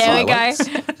 sleep in There we go. silence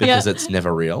because it's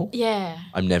never real. Yeah.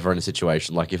 I'm never in a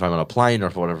situation like if I'm on a plane or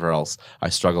whatever else, I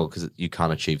struggle because you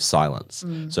can't achieve silence.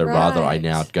 So rather, I Right.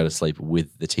 now go to sleep with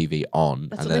the TV on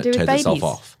That's and what then they it do with turns itself babies.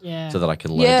 off Yeah. so that I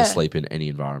can learn Yeah. to sleep in any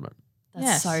environment. That's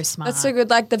Yes. so smart. That's so good.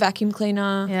 Like the vacuum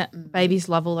cleaner. Yeah, babies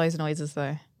love all those noises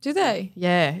though. Do they?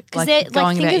 Yeah, Because they're like,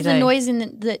 going think about of the your day. noise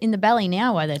in the belly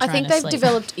now while they're I trying think to they've sleep.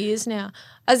 developed ears now.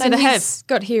 As No, in they he's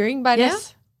got hearing by now.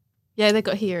 Yes. Yeah, they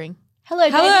got hearing. Hello,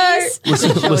 babies.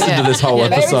 Listen to this whole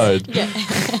episode.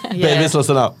 Babies,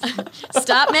 listen up.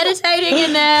 Start meditating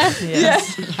in there.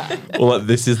 Well,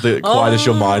 this is the quietest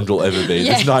your mind will ever be.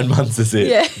 Yeah. This 9 months is it.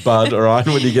 Yeah. But, all right,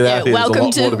 when you get out here, there's a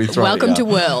lot more to be thrown welcome at to you.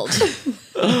 world.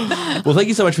 Well, thank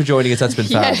you so much for joining us. That's been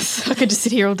fab. Yes, I could just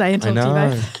sit here all day and I talk to you know.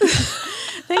 both.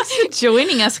 Thanks for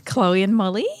joining us, Chloe and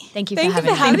Molly. Thank you Thank for you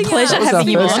for having me. having pleasure us. That was our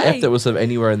having you first on. ep that was sort of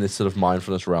anywhere in this sort of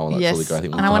mindfulness realm. And that's Yes. really great. I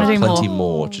think And I we've wanna got do plenty more.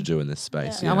 more to do in this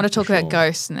space. I want to talk for about sure.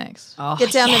 ghosts next. Oh,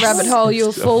 Get down the yes. rabbit hole,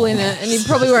 you'll fall in it, and you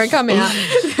probably won't come out.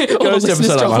 Ghost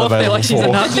episode I'm unavailable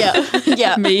for.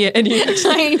 Yeah. Me and you.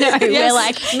 I know. We're Yes,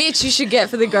 like, Mitch, you should get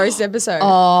for the ghost episode.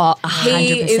 oh, 100%.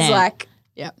 he is like,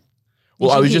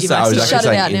 Well, I was should just hear I was you actually Shut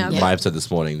it out saying in now. my episode this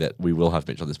morning that we will have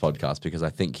Mitch on this podcast because I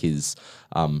think his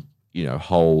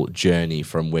whole journey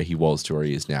from where he was to where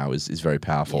he is now is very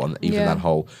powerful. And even Yeah. that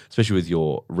whole, especially with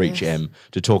your Reach M,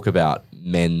 to talk about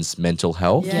men's mental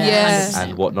health Yes.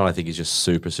 and whatnot, I think is just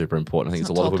super, super important. I think It's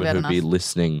there's a not lot of talked women about who'd be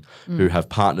listening who have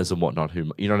partners and whatnot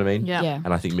who, you know what I mean? Yeah. Yeah.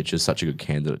 And I think Mitch is such a good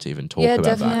candidate to even talk Yeah, about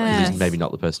definitely. that. He's Yes. maybe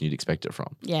not the person you'd expect it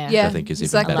from. Yeah. yeah, I think is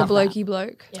he's even like better. the blokey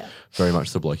bloke. Yeah. Very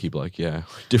much the blokey bloke, yeah.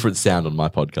 Different sound on my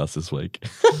podcast this week.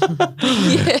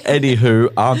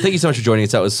 Anywho, thank you so much for joining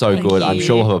us. That was so Thank good. I'm you.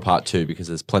 sure we'll have a part 2 because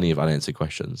there's plenty of unanswered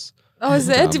questions. Oh, is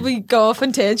there? Did we go off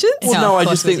on tangents? Well, No, no, of I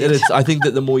course just we think that I think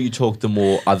that the more you talk, the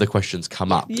more other questions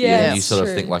come up. Yeah, You that's sort of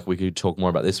true. think like we could talk more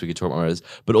about this, we could talk more about this.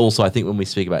 But also I think when we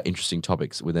speak about interesting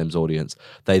topics with Em's audience,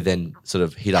 they then sort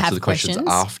of hit us Have with the questions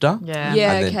questions. after. Yeah.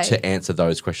 Yeah. And then okay. to answer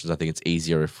those questions, I think it's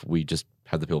easier if we just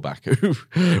have the people back who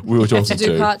we were talking to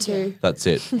do part 2. That's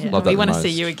it. Love that We the want to most. see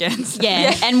you again. So.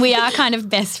 Yeah. And we are kind of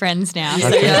best friends now. So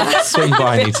Okay. Swing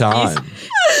by any time.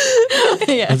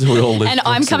 As we all live and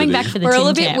I'm coming back for the We're all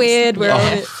a Tim bit Tams. weird. We're all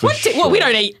a bit. Well, we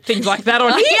don't eat things like that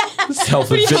on here.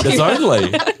 Health and fitness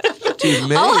only. What do you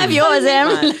mean? I'll have yours,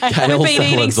 Em. Kale We've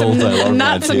been eating salads all some day long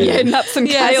nuts around and here. nuts and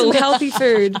Yeah, kale. some healthy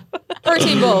food.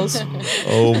 Protein balls.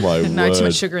 Oh my No, too much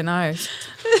word. sugar in those.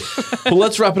 Well,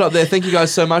 let's wrap it up there. Thank you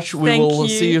guys so much. We Thank will you.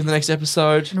 see you in the next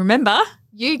episode. And remember,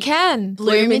 You can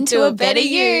Bloom into a better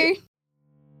you.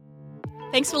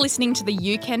 thanks for listening to the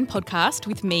You Can podcast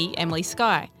with me, Emily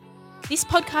Skye. This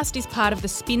podcast is part of the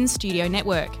Spin Studio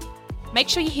Network. Make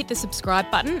sure you hit the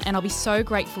subscribe button, and I'll be so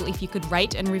grateful if you could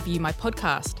rate and review my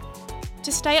podcast.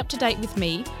 To stay up to date with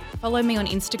me, follow me on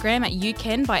Instagram at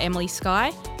YouCan by Emily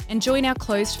Skye and join our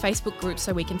closed Facebook group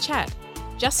so we can chat.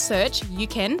 Just search You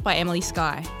Can by Emily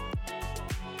Skye.